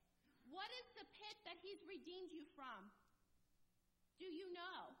pit. What is the pit that he's redeemed you from? Do you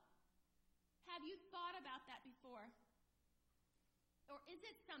know? Have you thought about that before? Or is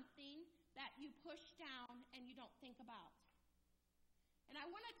it something that you push down and you don't think about? And I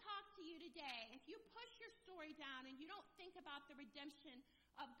want to talk to you today. If you push your story down and you don't think about the redemption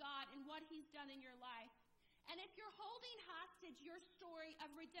of God and what he's done in your life, and if you're holding hostage your story of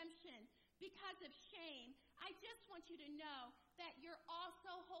redemption because of shame, I just want you to know that you're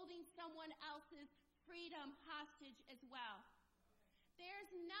also holding someone else's freedom hostage as well.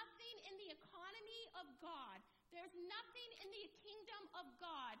 There's nothing in the economy of God, there's nothing in the kingdom of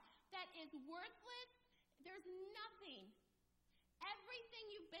God that is worthless. There's nothing. Everything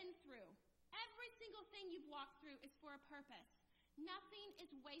you've been through, every single thing you've walked through is for a purpose. Nothing is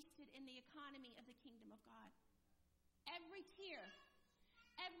wasted in the economy of the kingdom of God. Every tear,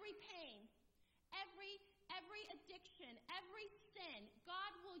 every pain, every addiction, every sin,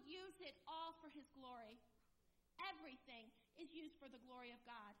 God will use it all for his glory. Everything is used for the glory of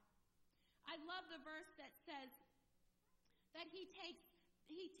God. I love the verse that says that he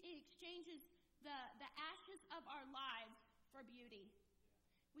exchanges the ashes of our lives for beauty.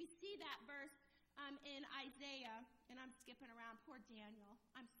 We see that verse in Isaiah, and I'm skipping around. Poor Daniel.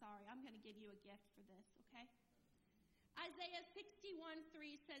 I'm sorry. I'm going to give you a gift for this, okay? Isaiah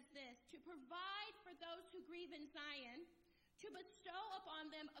 61:3 says this, to provide for those who grieve in Zion, to bestow upon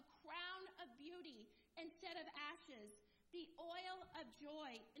them a crown of beauty instead of ashes, the oil of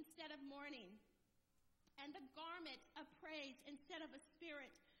joy instead of mourning, and the garment of praise instead of a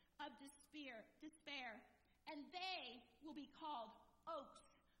spirit of despair. And they will be called oaks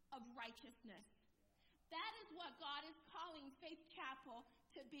of righteousness. That is what God is calling Faith Chapel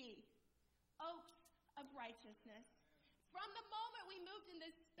to be. Oaks of righteousness. From the moment we moved in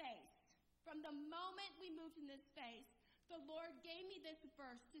this space, From the moment we moved in this space, the Lord gave me this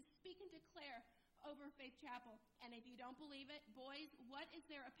verse to speak and declare over Faith Chapel. And if you don't believe it, boys, what is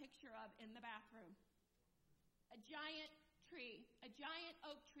there a picture of in the bathroom? A giant tree, a giant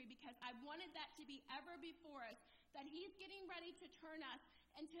oak tree, because I wanted that to be ever before us, that He's getting ready to turn us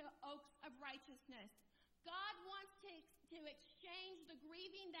into oaks of righteousness. God wants to exchange the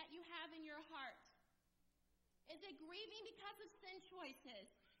grieving that you have in your heart. Is it grieving because of sin choices?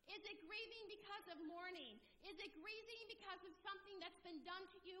 Is it grieving because of mourning? Is it grieving because of something that's been done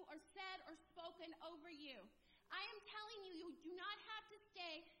to you or said or spoken over you? I am telling you, you do not have to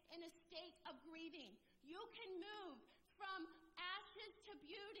stay in a state of grieving. You can move from ashes to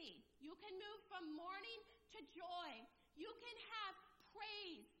beauty. You can move from mourning to joy. You can have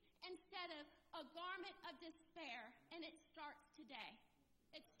praise instead of a garment of despair. And it starts today.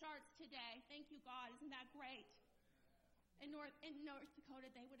 It starts today. Thank you, God. Isn't that great? In North Dakota,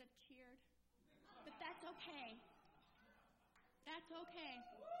 they would have cheered. But that's okay. That's okay.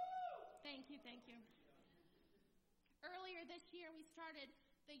 Thank you, thank you. Earlier this year, we started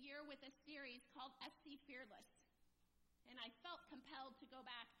the year with a series called FC Fearless. And I felt compelled to go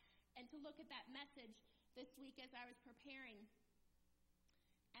back and to look at that message this week as I was preparing.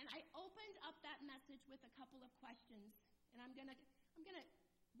 And I opened up that message with a couple of questions. And I'm gonna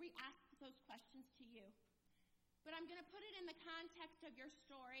re-ask those questions to you. But I'm going to put it in the context of your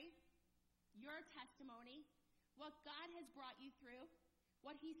story, your testimony, what God has brought you through,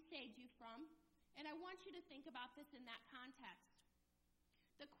 what He saved you from. And I want you to think about this in that context.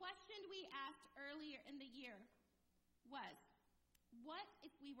 The question we asked earlier in the year was, what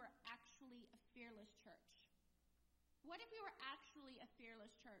if we were actually a fearless church? What if we were actually a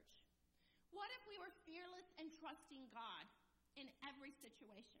fearless church? What if we were fearless and trusting God in every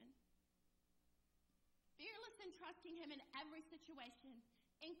situation? Fearless in trusting Him in every situation,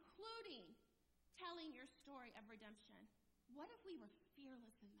 including telling your story of redemption. What if we were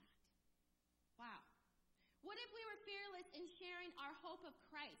fearless in that? Wow. What if we were fearless in sharing our hope of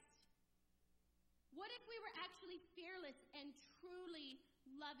Christ? What if we were actually fearless and truly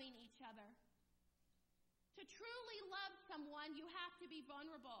loving each other? To truly love someone, you have to be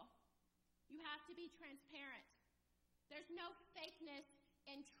vulnerable. You have to be transparent. There's no fakeness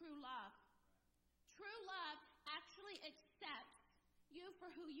in true love. True love actually accepts you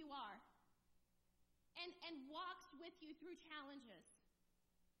for who you are and walks with you through challenges.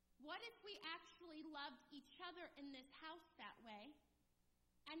 What if we actually loved each other in this house that way,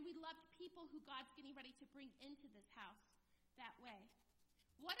 and we loved people who God's getting ready to bring into this house that way?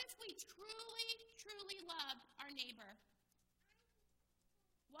 What if we truly, truly loved our neighbor?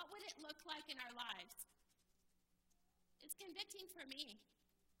 What would it look like in our lives? It's convicting for me.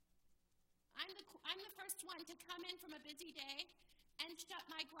 I'm the first one to come in from a busy day and shut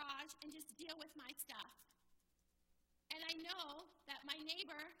my garage and just deal with my stuff. And I know that my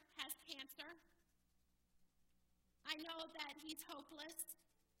neighbor has cancer. I know that he's hopeless.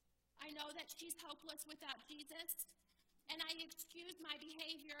 I know that she's hopeless without Jesus. And I excuse my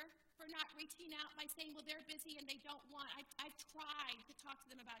behavior for not reaching out by saying, well, they're busy and they don't want. I've tried to talk to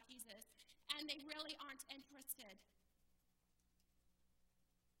them about Jesus, and they really aren't interested.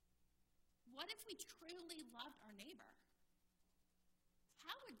 What if we truly loved our neighbor?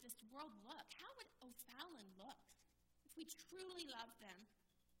 How would this world look? How would O'Fallon look if we truly loved them?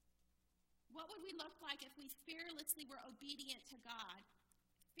 What would we look like if we fearlessly were obedient to God?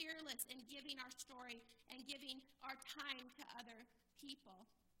 Fearless in giving our story and giving our time to other people.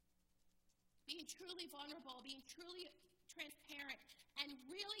 Being truly vulnerable, being truly transparent, and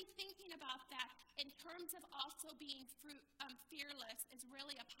really thinking about that in terms of also being fearless is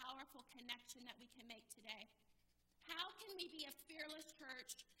really a powerful connection that we can make today. How can we be a fearless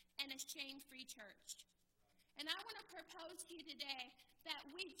church and a shame-free church? And I want to propose to you today that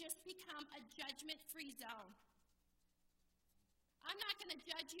we just become a judgment-free zone. I'm not going to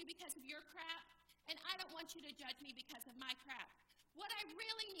judge you because of your crap, and I don't want you to judge me because of my crap. What I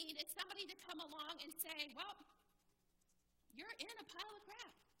really need is somebody to come along and say, well, you're in a pile of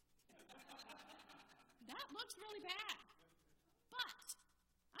crap. That looks really bad. But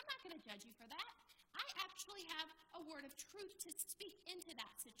I'm not going to judge you for that. I actually have a word of truth to speak into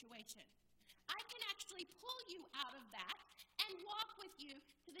that situation. I can actually pull you out of that and walk with you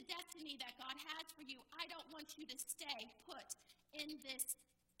to the destiny that God has for you. I don't want you to stay put in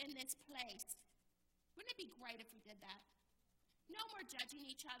this place. Wouldn't it be great if we did that? No more judging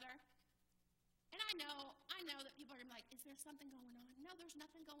each other. And I know that people are going to be like, is there something going on? No, there's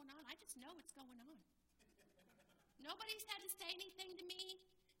nothing going on. I just know what's going on. Nobody's had to say anything to me.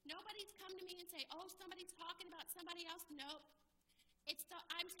 Nobody's come to me and say, oh, somebody's talking about somebody else. Nope.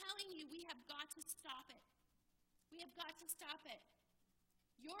 I'm telling you, we have got to stop it. We have got to stop it.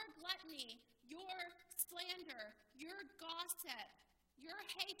 Your gluttony, your slander, your gossip, your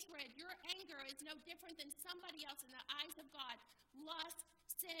hatred, your anger is no different than somebody else in the eyes of God. Lust,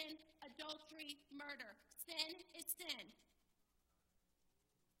 sin, adultery, murder. Sin is sin.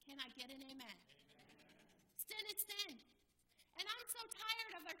 Can I get an amen? Sin is sin. And I'm so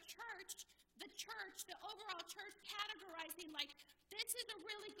tired of our church, the overall church categorizing like, this is a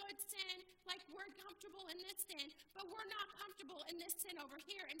really good sin, like we're comfortable in this sin, but we're not comfortable in this sin over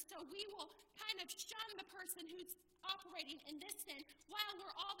here. And so we will kind of shun the person who's operating in this sin while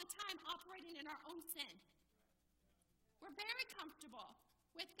we're all the time operating in our own sin. We're very comfortable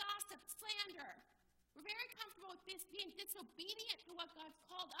with gossip, slander. We're very comfortable with being disobedient to what God's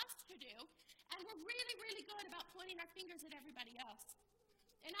called us to do. And we're really, really good about pointing our fingers at everybody else.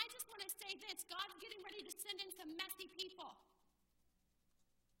 And I just want to say this. God's getting ready to send in some messy people.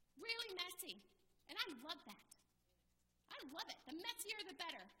 Really messy. And I love that. I love it. The messier, the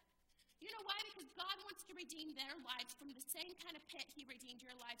better. You know why? Because God wants to redeem their lives from the same kind of pit He redeemed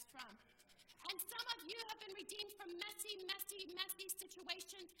your lives from. And some of you have been redeemed from messy, messy, messy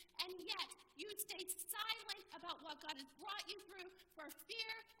situations, and yet you stay silent about what God has brought you through for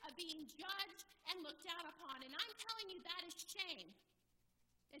fear of being judged and looked down upon. And I'm telling you, that is shame.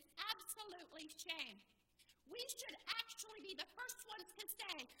 It's absolutely shame. We should actually be the first ones to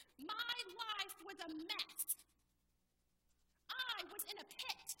say, my life was a mess. I was in a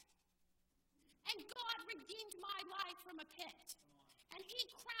pit. And God redeemed my life from a pit. And He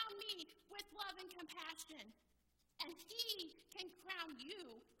crowned me with love and compassion. And He can crown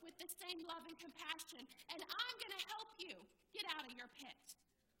you with the same love and compassion. And I'm going to help you get out of your pit.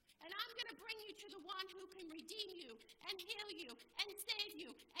 And I'm going to bring you to the one who can redeem you and heal you and save you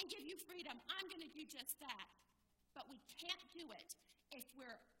and give you freedom. I'm going to do just that. But we can't do it if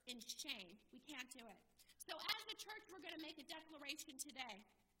we're in shame. We can't do it. So as a church, we're going to make a declaration today.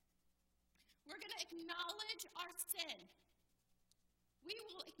 We're going to acknowledge our sin. We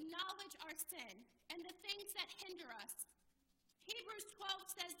will acknowledge our sin and the things that hinder us. Hebrews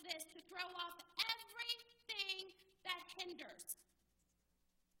 12 says this, to throw off everything that hinders.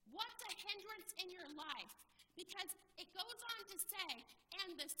 What's a hindrance in your life? Because it goes on to say,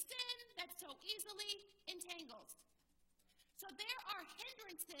 and the sin that so easily entangles. So there are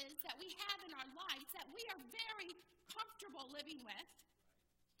hindrances that we have in our lives that we are very comfortable living with.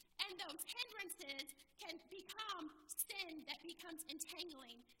 And those hindrances can become sin that becomes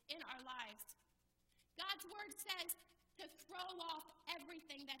entangling in our lives. God's word says to throw off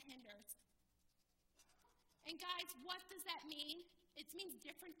everything that hinders. And guys, what does that mean? It means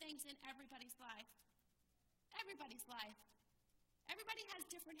different things in everybody's life. Everybody's life. Everybody has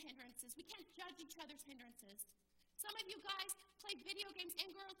different hindrances. We can't judge each other's hindrances. Some of you guys play video games, and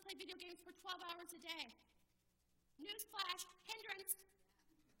girls play video games for 12 hours a day. Newsflash, hindrance.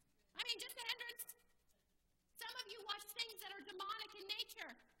 I mean, just a hindrance. Some of you watch things that are demonic in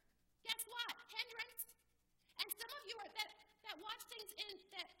nature. Guess what? Hindrance. And some of you that watch things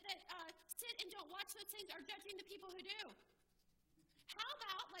that sit and don't watch those things are judging the people who do. How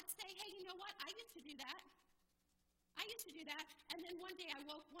about, let's say, hey, you know what? I used to do that. And then one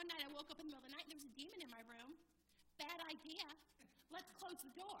night I woke up in the middle of the night and there was a demon in my room. Bad idea. Let's close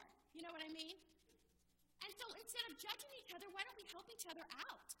the door. You know what I mean? And so instead of judging each other, why don't we help each other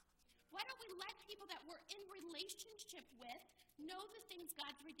out? Why don't we let people that we're in relationship with know the things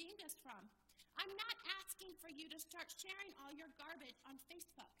God's redeemed us from? I'm not asking for you to start sharing all your garbage on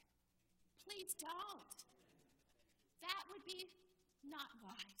Facebook. Please don't. That would be not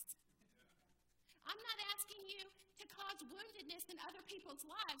wise. I'm not asking you to cause woundedness in other people's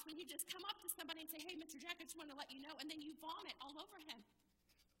lives when you just come up to somebody and say, hey, Mr. Jack, I just want to let you know, and then you vomit all over him.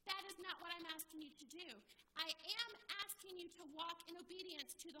 That is not what I'm asking you to do. I am asking you to walk in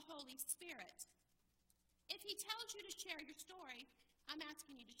obedience to the Holy Spirit. If He tells you to share your story, I'm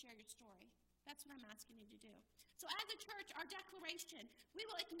asking you to share your story. That's what I'm asking you to do. So as a church, our declaration, we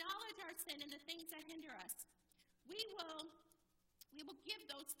will acknowledge our sin and the things that hinder us. We will give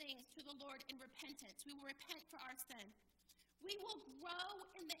those things to the Lord in repentance. We will repent for our sin. We will grow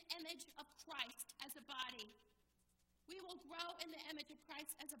in the image of Christ as a body. We will grow in the image of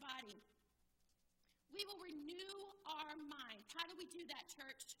Christ as a body. We will renew our mind. How do we do that,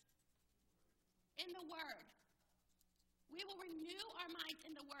 church? In the Word. We will renew our minds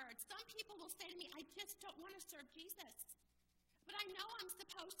in the Word. Some people will say to me, I just don't want to serve Jesus, but I know I'm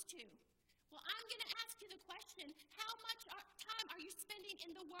supposed to. Well, I'm going to ask you the question, how much time are you spending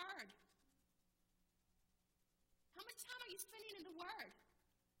in the Word? How much time are you spending in the Word?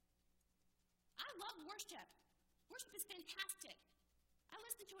 I love worship. Worship is fantastic. I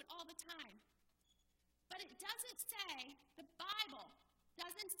listen to it all the time. But it doesn't say, the Bible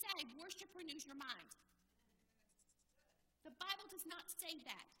doesn't say worship renews your mind. The Bible does not say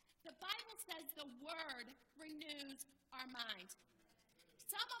that. The Bible says the Word renews our mind.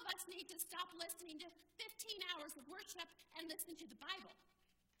 Some of us need to stop listening to 15 hours of worship and listen to the Bible,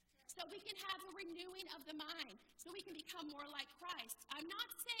 so we can have a renewing of the mind, so we can become more like Christ. I'm not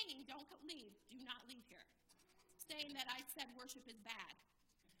saying don't leave. Do not leave here saying that I said worship is bad.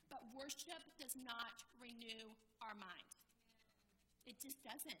 But worship does not renew our mind. It just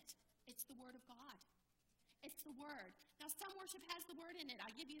doesn't. It's the Word of God. It's the Word. Now, some worship has the Word in it.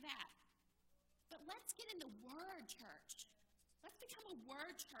 I give you that. But let's get in the Word, church. Let's become a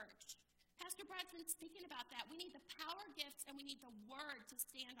Word church. Pastor Brad's been speaking about that. We need the power gifts and we need the Word to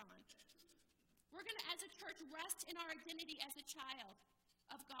stand on. We're going to, as a church, rest in our identity as a child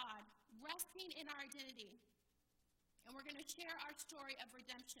of God, resting in our identity. And we're going to share our story of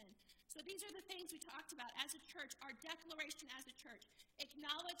redemption. So these are the things we talked about as a church, our declaration as a church.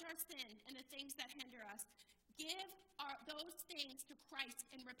 Acknowledge our sin and the things that hinder us. Give those things to Christ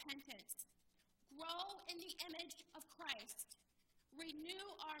in repentance. Grow in the image of Christ. Renew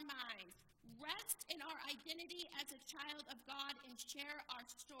our minds. Rest in our identity as a child of God and share our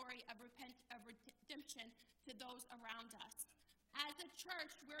story of redemption to those around us. As a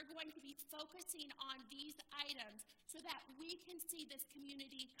church, we're going to be focusing on these items so that we can see this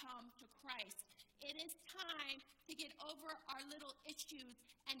community come to Christ. It is time to get over our little issues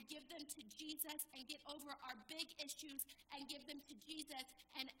and give them to Jesus, and get over our big issues and give them to Jesus,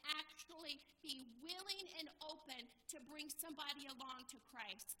 and actually be willing and open to bring somebody along to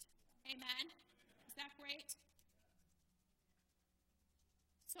Christ. Amen? Is that great?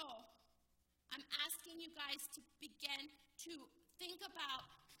 So, I'm asking you guys to begin to think about,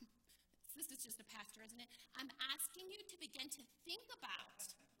 this is just a pastor, isn't it? I'm asking you to begin to think about,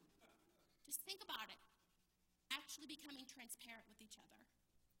 just think about it, actually becoming transparent with each other.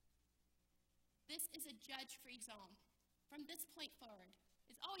 This is a judge-free zone. From this point forward,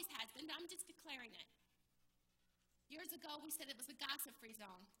 it always has been, I'm just declaring it. Years ago, we said it was a gossip-free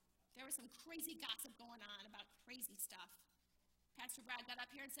zone. There was some crazy gossip going on about crazy stuff. Pastor Brad got up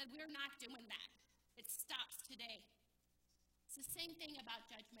here and said, we're not doing that. It stops today. It's the same thing about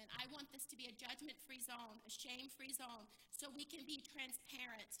judgment. I want this to be a judgment-free zone, a shame-free zone, so we can be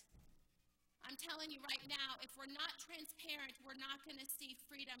transparent. I'm telling you right now, if we're not transparent, we're not going to see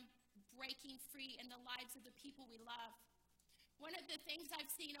freedom breaking free in the lives of the people we love. One of the things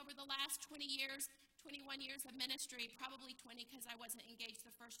I've seen over the last 20 years, 21 years of ministry, probably 20 because I wasn't engaged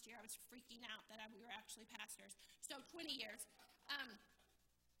the first year. I was freaking out that we were actually pastors. So 20 years.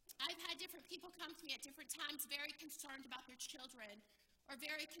 I've had different people come to me at different times very concerned about their children, or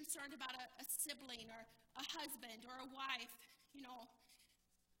very concerned about a sibling or a husband or a wife, you know,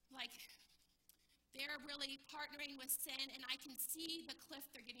 like they're really partnering with sin, and I can see the cliff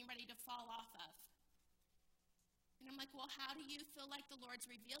they're getting ready to fall off of. And I'm like, well, how do you feel like the Lord's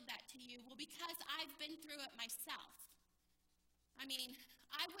revealed that to you? Well, because I've been through it myself. I mean,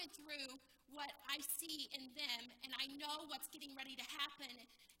 I went through what I see in them, and I know what's getting ready to happen,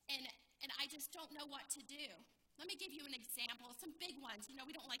 and I just don't know what to do. Let me give you an example, some big ones. You know,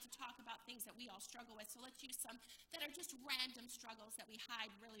 we don't like to talk about things that we all struggle with, so let's use some that are just random struggles that we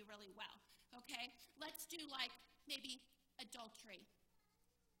hide really, really well, okay? Let's do like maybe adultery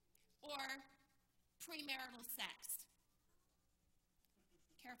or premarital sex.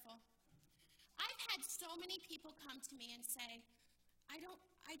 Careful. I've had so many people come to me and say, I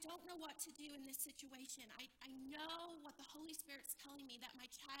don't know what to do in this situation. I know what the Holy Spirit's telling me, that my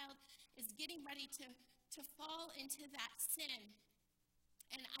child is getting ready to fall into that sin,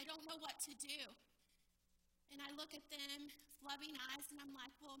 and I don't know what to do. And I look at them, loving eyes, and I'm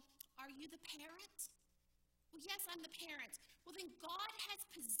like, well, are you the parent? Well, yes, I'm the parent. Well, then God has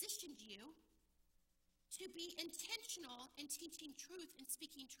positioned you to be intentional in teaching truth and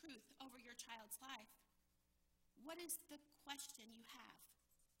speaking truth over your child's life. What is the question you have?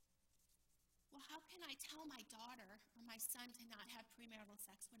 Well, how can I tell my daughter or my son to not have premarital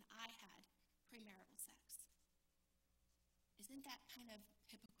sex when I had premarital sex? Isn't that kind of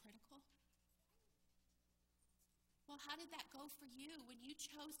hypocritical? Well, how did that go for you when you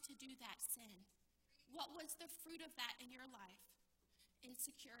chose to do that sin? What was the fruit of that in your life?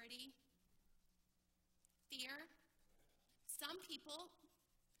 Insecurity? Fear? Some people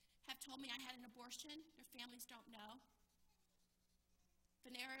have told me I had an abortion. Their families don't know.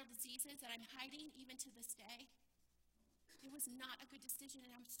 Venereal diseases that I'm hiding even to this day. It was not a good decision,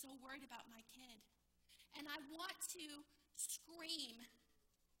 and I'm so worried about my kid. And I want to scream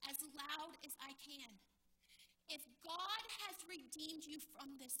as loud as I can. If God has redeemed you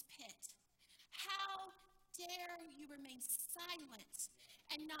from this pit, how dare you remain silent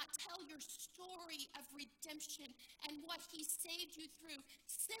and not tell your story of redemption and what he saved you through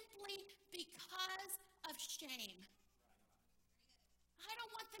simply because of shame? I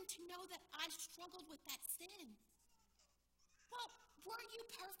don't want them to know that I struggled with that sin. Well, were you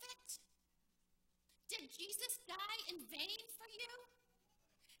perfect? Did Jesus die in vain for you?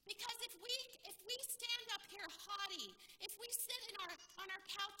 Because if we stand up here haughty, if we sit on our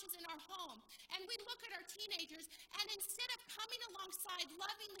couches in our home and we look at our teenagers, and instead of coming alongside,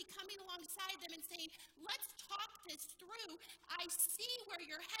 lovingly coming alongside them and saying, let's talk this through, I see where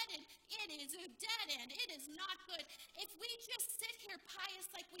you're headed, it is a dead end, it is not good. If we just sit here pious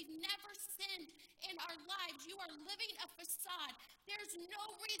like we've never sinned in our lives, you are living a facade. There's no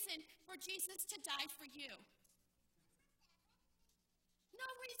reason for Jesus to die for you. No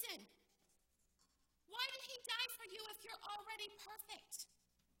reason. Why did he die for you if you're already perfect?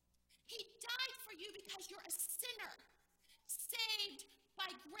 He died for you because you're a sinner, saved by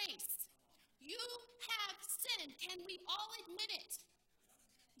grace. You have sinned. Can we all admit it?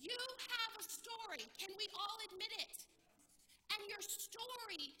 You have a story. Can we all admit it? And your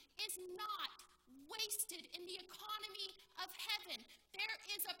story is not wasted in the economy of heaven. There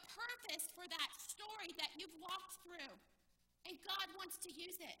is a purpose for that story that you've walked through. And God wants to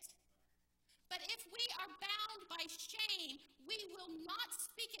use it. But if we are bound by shame, we will not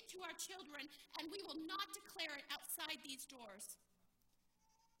speak it to our children, and we will not declare it outside these doors.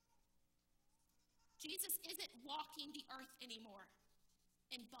 Jesus isn't walking the earth anymore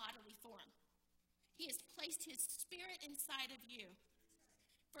in bodily form. He has placed his spirit inside of you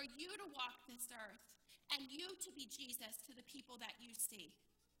for you to walk this earth and you to be Jesus to the people that you see.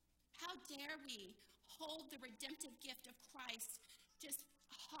 How dare we hold the redemptive gift of Christ just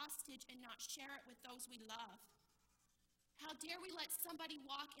hostage and not share it with those we love? How dare we let somebody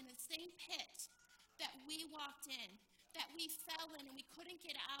walk in the same pit that we walked in, that we fell in and we couldn't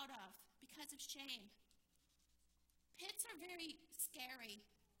get out of because of shame? Pits are very scary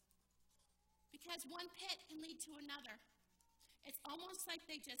because one pit can lead to another. It's almost like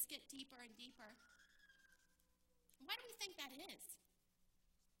they just get deeper and deeper. Why do we think that is?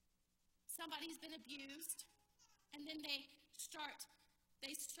 Somebody's been abused, and then they start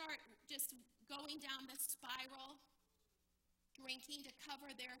just going down this spiral, drinking to cover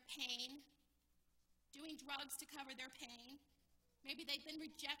their pain, doing drugs to cover their pain. Maybe they've been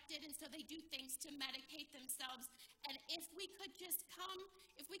rejected, and so they do things to medicate themselves. And if we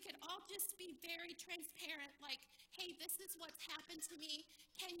could all just be very transparent, like, hey, this is what's happened to me.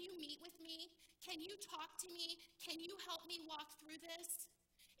 Can you meet with me? Can you talk to me? Can you help me walk through this?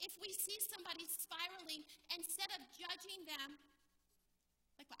 If we see somebody spiraling, instead of judging them,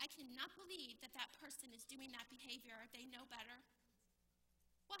 like, well, I cannot believe that person is doing that behavior. They know better.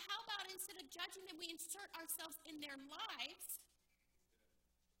 Well, how about instead of judging them, we insert ourselves in their lives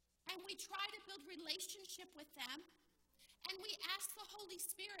and we try to build relationship with them, and we ask the Holy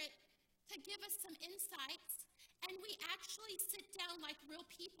Spirit to give us some insights, and we actually sit down like real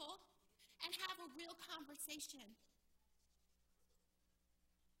people and have a real conversation.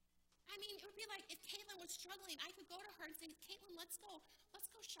 I mean, it would be like if Caitlin was struggling, I could go to her and say, Caitlin, let's go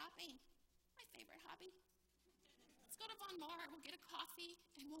shopping. My favorite hobby. Let's go to Von Maur, we'll get a coffee,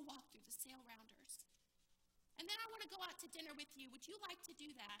 and we'll walk through the sale rounders. And then I want to go out to dinner with you. Would you like to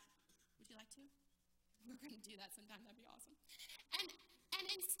do that? Would you like to? We're going to do that sometime. That'd be awesome. And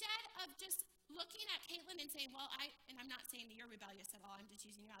instead of just looking at Caitlin and saying, well, I'm not saying that you're rebellious at all. I'm just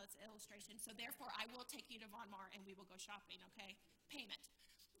using you as an illustration. So therefore, I will take you to Von Maur and we will go shopping, okay? Payment.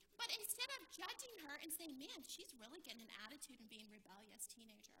 But instead of judging her and saying, man, she's really getting an attitude and being rebellious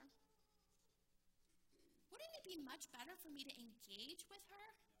teenager, wouldn't it be much better for me to engage with her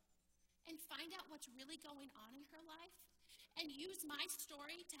and find out what's really going on in her life and use my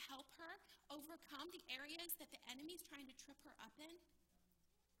story to help her overcome the areas that the enemy's trying to trip her up in?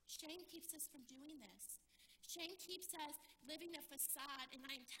 Shame keeps us from doing this. Shame keeps us living a facade, and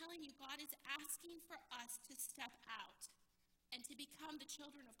I'm telling you, God is asking for us to step out and to become the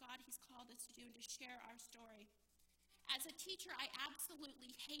children of God he's called us to do and to share our story. As a teacher, I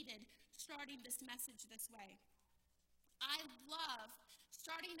absolutely hated starting this message this way. I love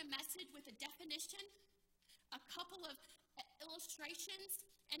starting a message with a definition, a couple of illustrations,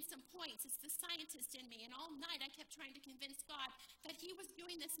 and some points. It's the scientist in me, and all night I kept trying to convince God that he was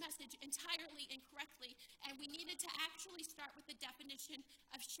doing this message entirely incorrectly, and we needed to actually start with the definition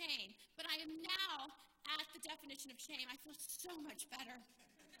of shame. But I am now at the definition of shame. I feel so much better.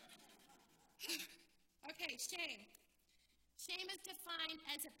 Okay, shame. Shame is defined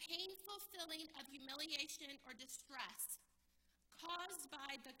as a painful feeling of humiliation or distress caused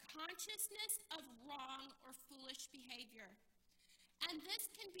by the consciousness of wrong or foolish behavior. And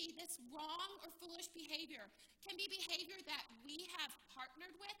this wrong or foolish behavior can be behavior that we have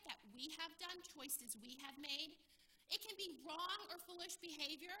partnered with, that we have done, choices we have made. It can be wrong or foolish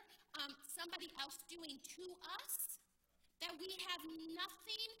behavior, somebody else doing to us that we have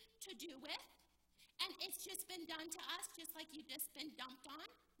nothing to do with. And it's just been done to us, just like you've just been dumped on,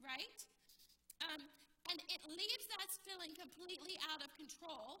 right? And it leaves us feeling completely out of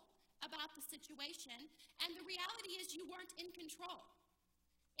control about the situation. And the reality is you weren't in control.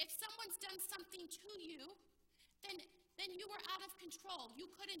 If someone's done something to you, then you were out of control. You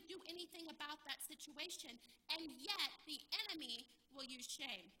couldn't do anything about that situation. And yet the enemy will use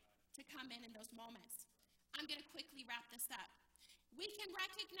shame to come in those moments. I'm going to quickly wrap this up. We can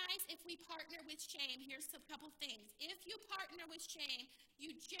recognize if we partner with shame. Here's a couple things. If you partner with shame,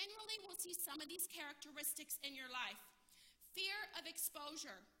 you generally will see some of these characteristics in your life. Fear of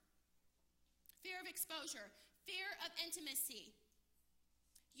exposure. Fear of exposure. Fear of intimacy.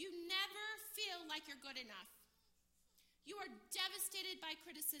 You never feel like you're good enough. You are devastated by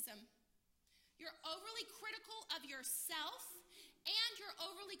criticism. You're overly critical of yourself, and you're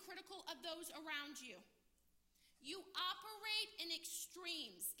overly critical of those around you. You operate in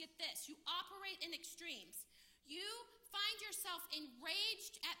extremes. Get this, you operate in extremes. You find yourself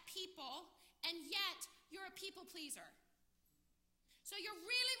enraged at people, and yet you're a people pleaser. So you're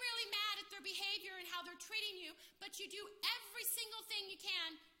really, really mad at their behavior and how they're treating you, but you do every single thing you can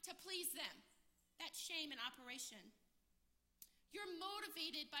to please them. That's shame in operation. You're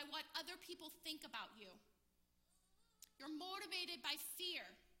motivated by what other people think about you. You're motivated by fear.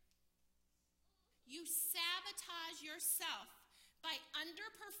 You sabotage yourself by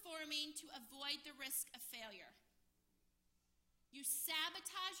underperforming to avoid the risk of failure. You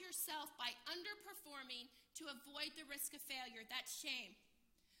sabotage yourself by underperforming to avoid the risk of failure. That's shame.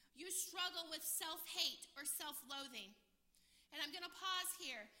 You struggle with self-hate or self-loathing. And I'm going to pause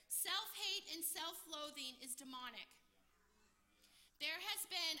here. Self-hate and self-loathing is demonic. There has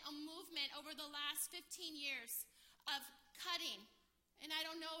been a movement over the last 15 years of cutting. And I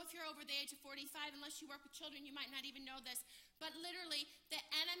don't know if you're over the age of 45, unless you work with children, you might not even know this. But literally, the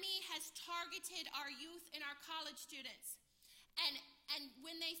enemy has targeted our youth and our college students. And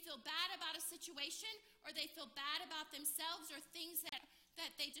when they feel bad about a situation, or they feel bad about themselves, or things that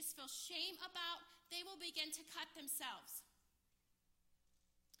they just feel shame about, they will begin to cut themselves.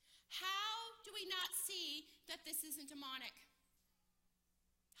 How do we not see that this isn't demonic?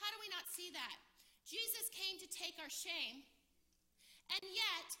 How do we not see that? Jesus came to take our shame. And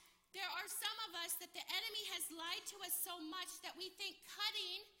yet, there are some of us that the enemy has lied to us so much that we think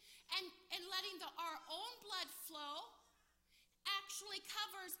cutting and letting our own blood flow actually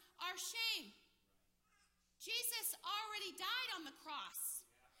covers our shame. Jesus already died on the cross.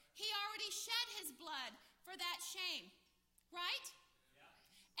 He already shed his blood for that shame, right?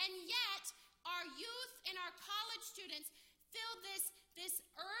 And yet, our youth and our college students feel this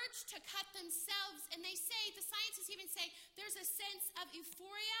urge to cut themselves, and they say, the scientists even say, there's a sense of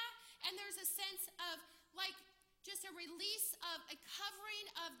euphoria, and there's a sense of like just a release of a covering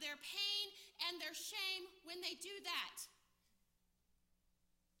of their pain and their shame when they do that.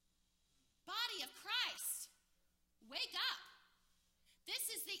 Body of Christ, wake up.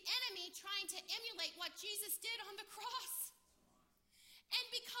 This is the enemy trying to emulate what Jesus did on the cross. And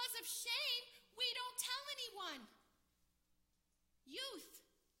because of shame, we don't tell anyone. Youth,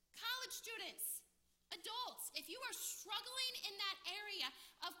 college students, adults, if you are struggling in that area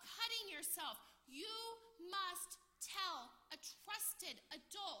of cutting yourself, you must tell a trusted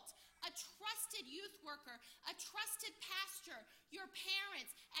adult, a trusted youth worker, a trusted pastor, your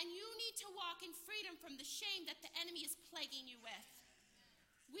parents, and you need to walk in freedom from the shame that the enemy is plaguing you with.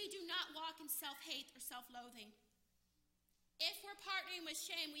 We do not walk in self-hate or self-loathing. If we're partnering with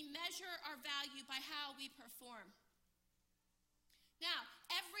shame, we measure our value by how we perform. Now,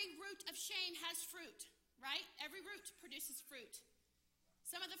 every root of shame has fruit, right? Every root produces fruit.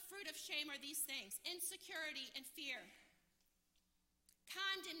 Some of the fruit of shame are these things: insecurity and fear,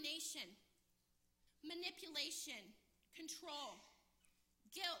 condemnation, manipulation, control,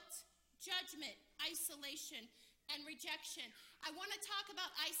 guilt, judgment, isolation, and rejection. I want to talk about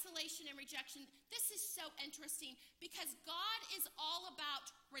isolation and rejection. This is so interesting because God is all about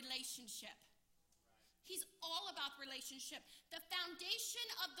relationship. He's all about relationship. The foundation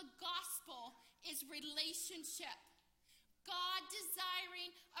of the gospel is relationship. God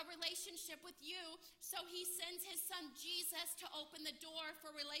desiring a relationship with you, so he sends his son Jesus to open the door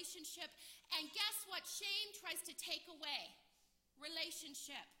for relationship. And guess what shame tries to take away?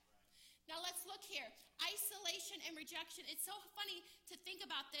 relationship. Now let's look here. Isolation and rejection. It's so funny to think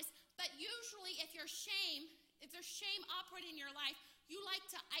about this, but usually if there's shame operating in your life, you like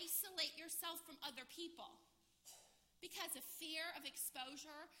to isolate yourself from other people. Because of fear of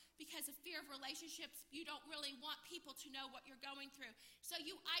exposure, because of fear of relationships, you don't really want people to know what you're going through. So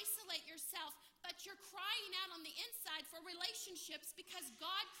you isolate yourself, but you're crying out on the inside for relationships because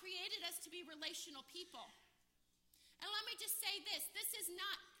God created us to be relational people. And let me just say this is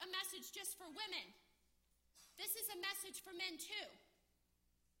not a message just for women. This is a message for men too.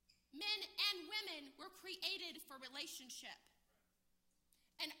 Men and women were created for relationship.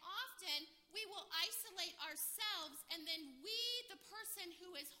 And often we will isolate ourselves, and then we, the person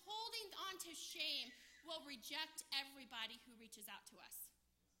who is holding on to shame, will reject everybody who reaches out to us.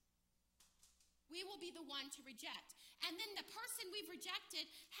 We will be the one to reject. And then the person we've rejected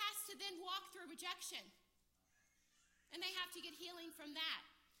has to then walk through rejection. And they have to get healing from that.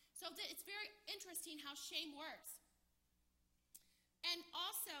 So it's very interesting how shame works. And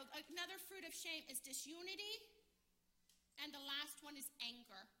also, another fruit of shame is disunity. And the last one is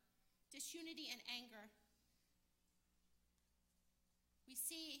anger. Disunity and anger. We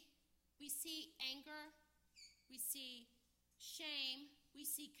see anger. We see shame. We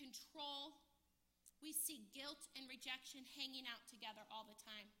see control. We see guilt and rejection hanging out together all the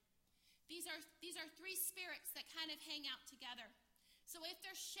time. These are three spirits that kind of hang out together. So if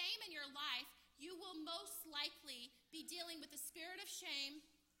there's shame in your life, you will most likely be dealing with a spirit of shame,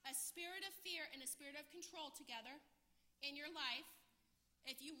 a spirit of fear, and a spirit of control together in your life.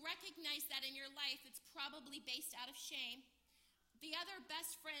 If you recognize that in your life, it's probably based out of shame. The other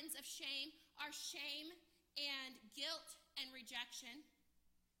best friends of shame are shame and guilt and rejection.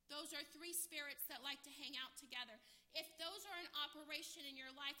 Those are three spirits that like to hang out together. If those are in operation in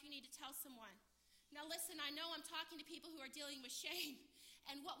your life, you need to tell someone. Now listen, I know I'm talking to people who are dealing with shame,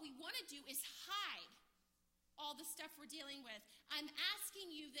 and what we want to do is hide all the stuff we're dealing with. I'm asking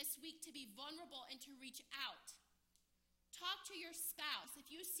you this week to be vulnerable and to reach out. Talk to your spouse.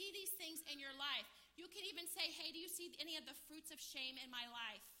 If you see these things in your life, you can even say, hey, do you see any of the fruits of shame in my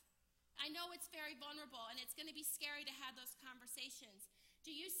life? I know it's very vulnerable, and it's going to be scary to have those conversations. Do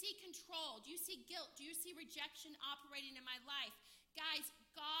you see control? Do you see guilt? Do you see rejection operating in my life? Guys,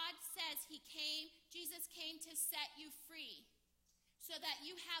 God says Jesus came to set you free so that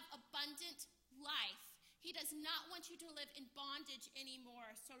you have abundant life. He does not want you to live in bondage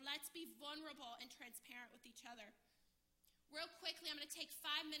anymore. So let's be vulnerable and transparent with each other. Real quickly, I'm going to take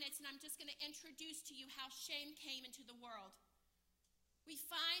 5 minutes, and I'm just going to introduce to you how shame came into the world. We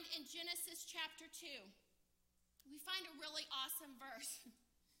find in Genesis chapter 2, we find a really awesome verse.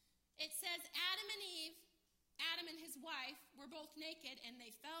 It says, Adam and his wife were both naked, and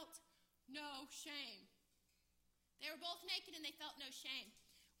they felt no shame. They were both naked, and they felt no shame.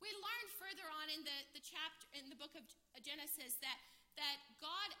 We learned further on in the chapter, in the book of Genesis, that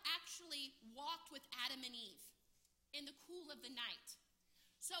God actually walked with Adam and Eve in the cool of the night.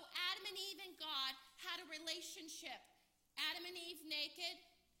 So Adam and Eve and God had a relationship. Adam and Eve naked,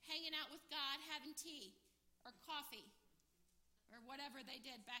 hanging out with God, having tea or coffee or whatever they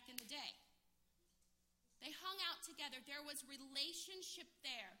did back in the day. They hung out together. There was relationship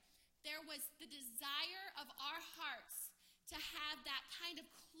there. There was the desire of our hearts to have that kind of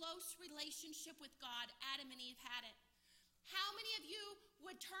close relationship with God. Adam and Eve had it. How many of you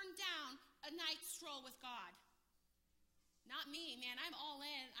would turn down a night stroll with God? Not me, man. I'm all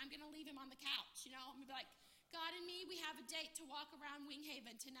in. I'm going to leave him on the couch. I'm going to be like, God and me, we have a date to walk around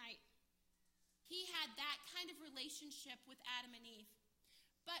Winghaven tonight. He had that kind of relationship with Adam and Eve.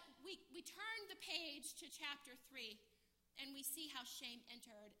 But we turn the page to chapter 3, and we see how shame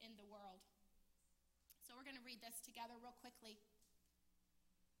entered in the world. So we're going to read this together real quickly.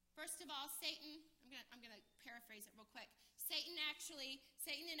 First of all, Satan, I'm going to paraphrase it real quick. Satan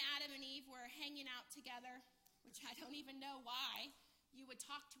and Adam and Eve were hanging out together, which I don't even know why you would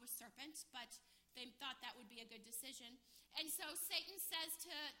talk to a serpent, but they thought that would be a good decision. And so Satan says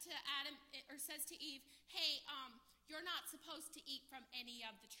to Adam, or says to Eve, hey, you're not supposed to eat from any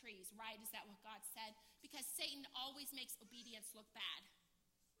of the trees, right? Is that what God said? Because Satan always makes obedience look bad.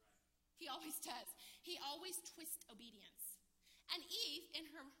 He always does. He always twists obedience. And Eve, in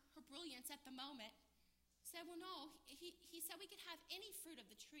her brilliance at the moment, said, well, no, he said we could have any fruit of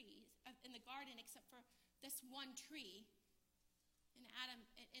the trees in the garden except for this one tree. And Adam,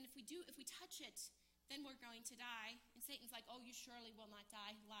 and if we touch it, then we're going to die. And Satan's like, oh, you surely will not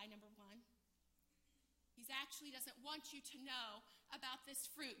die. Lie number 1. He actually doesn't want you to know about this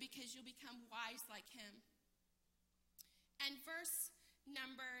fruit because you'll become wise like him. And verse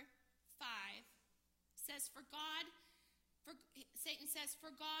number 5 says, for God Satan says,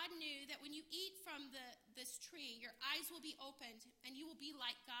 "For God knew that when you eat from this tree, your eyes will be opened, and you will be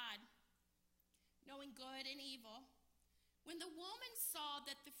like God, knowing good and evil." When the woman saw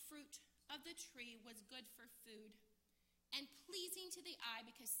that the fruit of the tree was good for food and pleasing to the eye,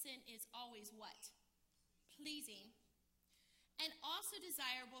 because sin is always what? Pleasing. And also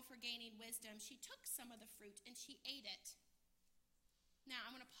desirable for gaining wisdom, she took some of the fruit and she ate it. Now,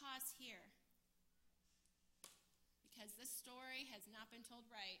 I'm going to pause here, because this story has not been told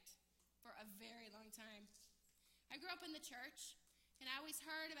right for a very long time. I grew up in the church, and I always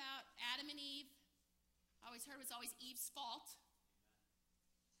heard about Adam and Eve. I always heard it was always Eve's fault.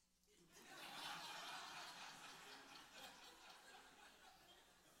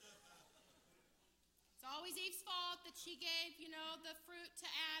 It's always Eve's fault that she gave, the fruit to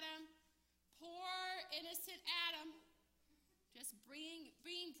Adam. Poor, innocent Adam, just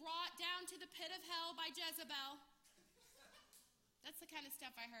being brought down to the pit of hell by Jezebel. That's the kind of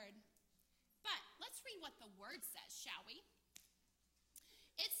stuff I heard. But let's read what the word says, shall we?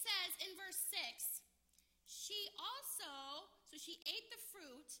 It says in verse 6, she ate the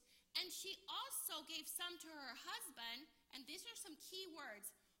fruit, and she also gave some to her husband, and these are some key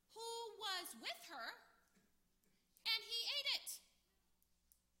words, who was with her, and he ate it.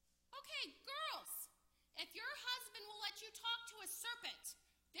 Okay, girls, if your husband will let you talk to a serpent,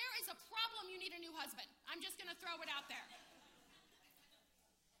 there is a problem. You need a new husband. I'm just going to throw it out there.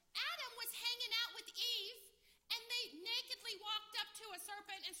 Adam was hanging out with Eve, and they nakedly walked up to a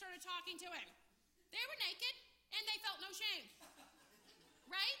serpent and started talking to him. They were naked, and they felt no shame.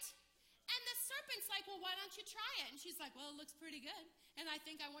 Right? And the serpent's like, well, why don't you try it? And she's like, well, it looks pretty good, and I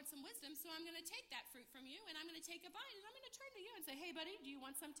think I want some wisdom, so I'm going to take that fruit from you, and I'm going to take a bite, and I'm going to turn to you and say, hey, buddy, do you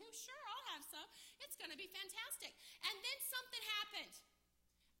want some too? Sure, I'll have some. It's going to be fantastic. And then something happened.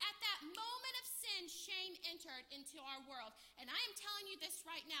 At that moment of sin, shame entered into our world. And I am telling you this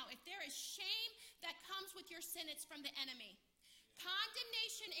right now. If there is shame that comes with your sin, it's from the enemy.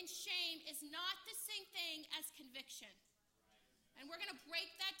 Condemnation and shame is not the same thing as conviction. And we're going to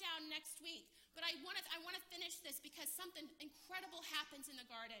break that down next week. But I want to finish this because something incredible happens in the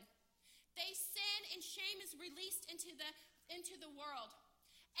garden. They sin, and shame is released into the world.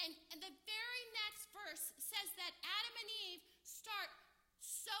 And the very next verse says that Adam and Eve start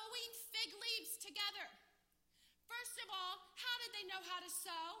sewing fig leaves together. First of all, how did they know how to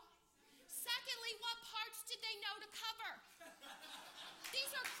sew? Secondly, what parts did they know to cover?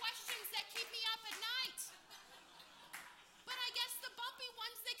 These are questions that keep me up at night. But I guess the bumpy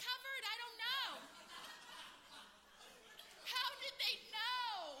ones they covered, I don't know. How did they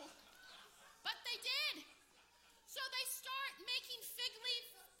know? But they did. So they start making fig leaf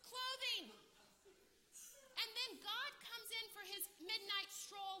clothing. And then God comes in for his midnight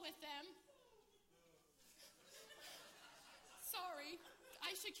stroll with them. Sorry,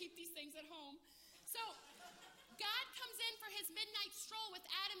 I should keep these things at home. So God comes in for his midnight stroll with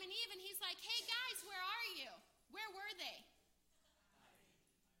Adam and Eve, and he's like, hey guys, where are you? Where were they?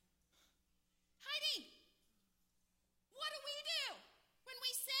 Hiding. What do when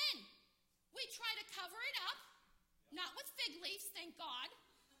we sin? We try to cover it up, not with fig leaves, thank God,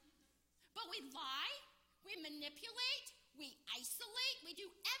 but we lie. We manipulate, we isolate, we do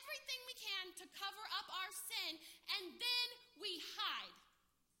everything we can to cover up our sin, and then we hide.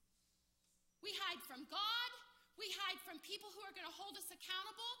 We hide from God, we hide from people who are going to hold us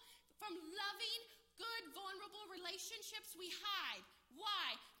accountable, from loving, good, vulnerable relationships, we hide.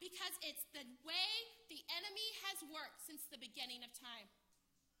 Why? Because it's the way the enemy has worked since the beginning of time.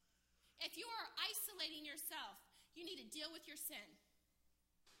 If you are isolating yourself, you need to deal with your sin.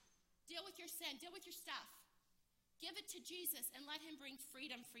 Deal with your sin. Deal with your stuff. Give it to Jesus and let him bring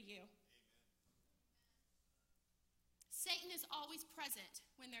freedom for you. Amen. Satan is always present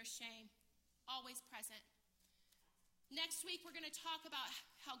when there's shame. Always present. Next week, we're going to talk about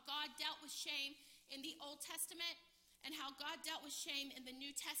how God dealt with shame in the Old Testament and how God dealt with shame in the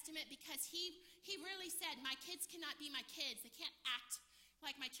New Testament, because he really said, my kids cannot be my kids. They can't act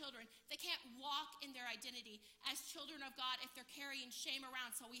like my children. They can't walk in their identity as children of God if they're carrying shame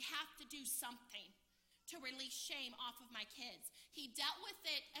around. So we have to do something to release shame off of my kids. He dealt with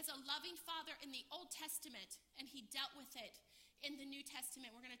it as a loving father in the Old Testament, and he dealt with it in the New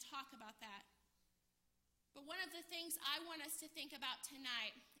Testament. We're going to talk about that. But one of the things I want us to think about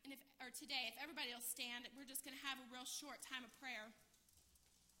tonight, or today, if everybody will stand, we're just going to have a real short time of prayer.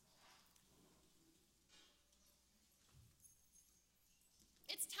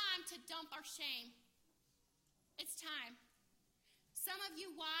 It's time to dump our shame. It's time. Some of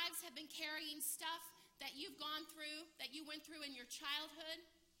you wives have been carrying stuff that you've gone through, that you went through in your childhood,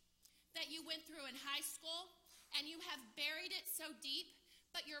 that you went through in high school, and you have buried it so deep,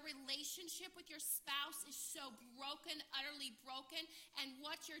 but your relationship with your spouse is so broken, utterly broken, and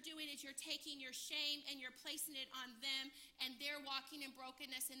what you're doing is you're taking your shame and you're placing it on them, and they're walking in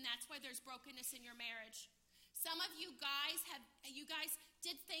brokenness, and that's why there's brokenness in your marriage. Some of you guys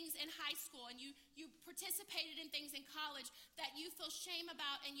did things in high school, and you participated in things in college that you feel shame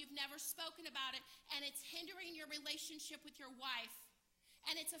about, and you've never spoken about it, and it's hindering your relationship with your wife,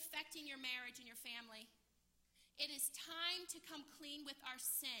 and it's affecting your marriage and your family. It is time to come clean with our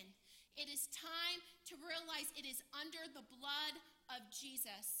sin. It is time to realize it is under the blood of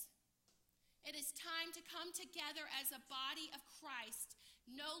Jesus. It is time to come together as a body of Christ,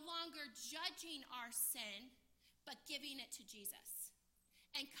 no longer judging our sin, but giving it to Jesus.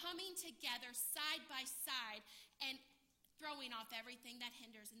 And coming together side by side and throwing off everything that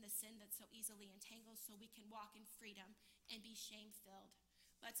hinders and the sin that so easily entangles so we can walk in freedom and be shame-filled.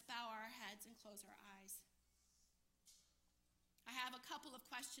 Let's bow our heads and close our eyes. I have a couple of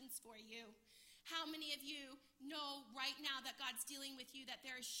questions for you. How many of you know right now that God's dealing with you, that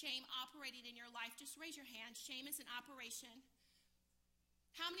there is shame operating in your life? Just raise your hand. Shame is an operation.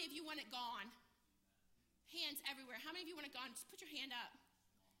 How many of you want it gone? Hands everywhere. How many of you want it gone? Just put your hand up.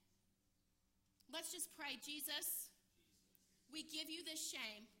 Let's just pray. Jesus, we give you this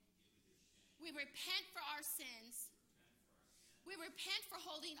shame. We repent for our sins. We repent for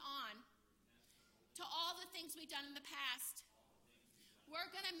holding on to all the things we've done in the past. We're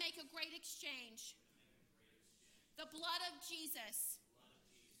going to make a great exchange. The blood of Jesus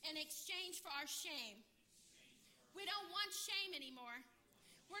in exchange for our shame. We don't want shame anymore.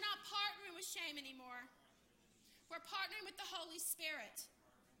 We're not partnering with shame anymore. We're partnering with the Holy Spirit.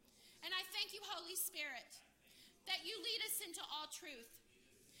 And I thank you, Holy Spirit, that you lead us into all truth,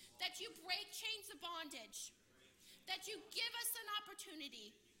 that you break chains of bondage, that you give us an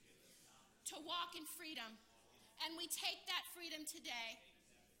opportunity to walk in freedom. And we take that freedom today.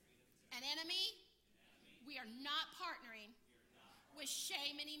 And enemy, we are not partnering with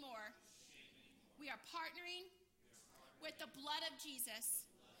shame anymore. We are partnering with the blood of Jesus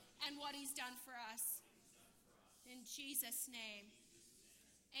and what he's done for us. In Jesus' name,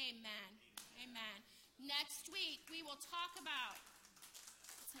 amen. Amen. Next week, we will talk about,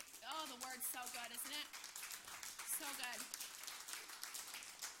 the word's so good, isn't it? So good.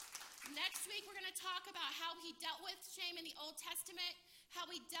 Next week, we're going to talk about how he dealt with shame in the Old Testament, how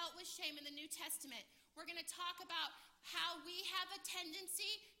he dealt with shame in the New Testament. We're going to talk about how we have a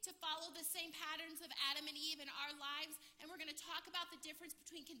tendency to follow the same patterns of Adam and Eve in our lives, and we're going to talk about the difference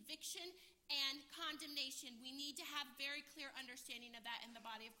between conviction and condemnation. We need to have very clear understanding of that in the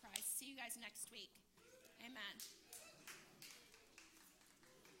body of Christ. See you guys next week. Amen.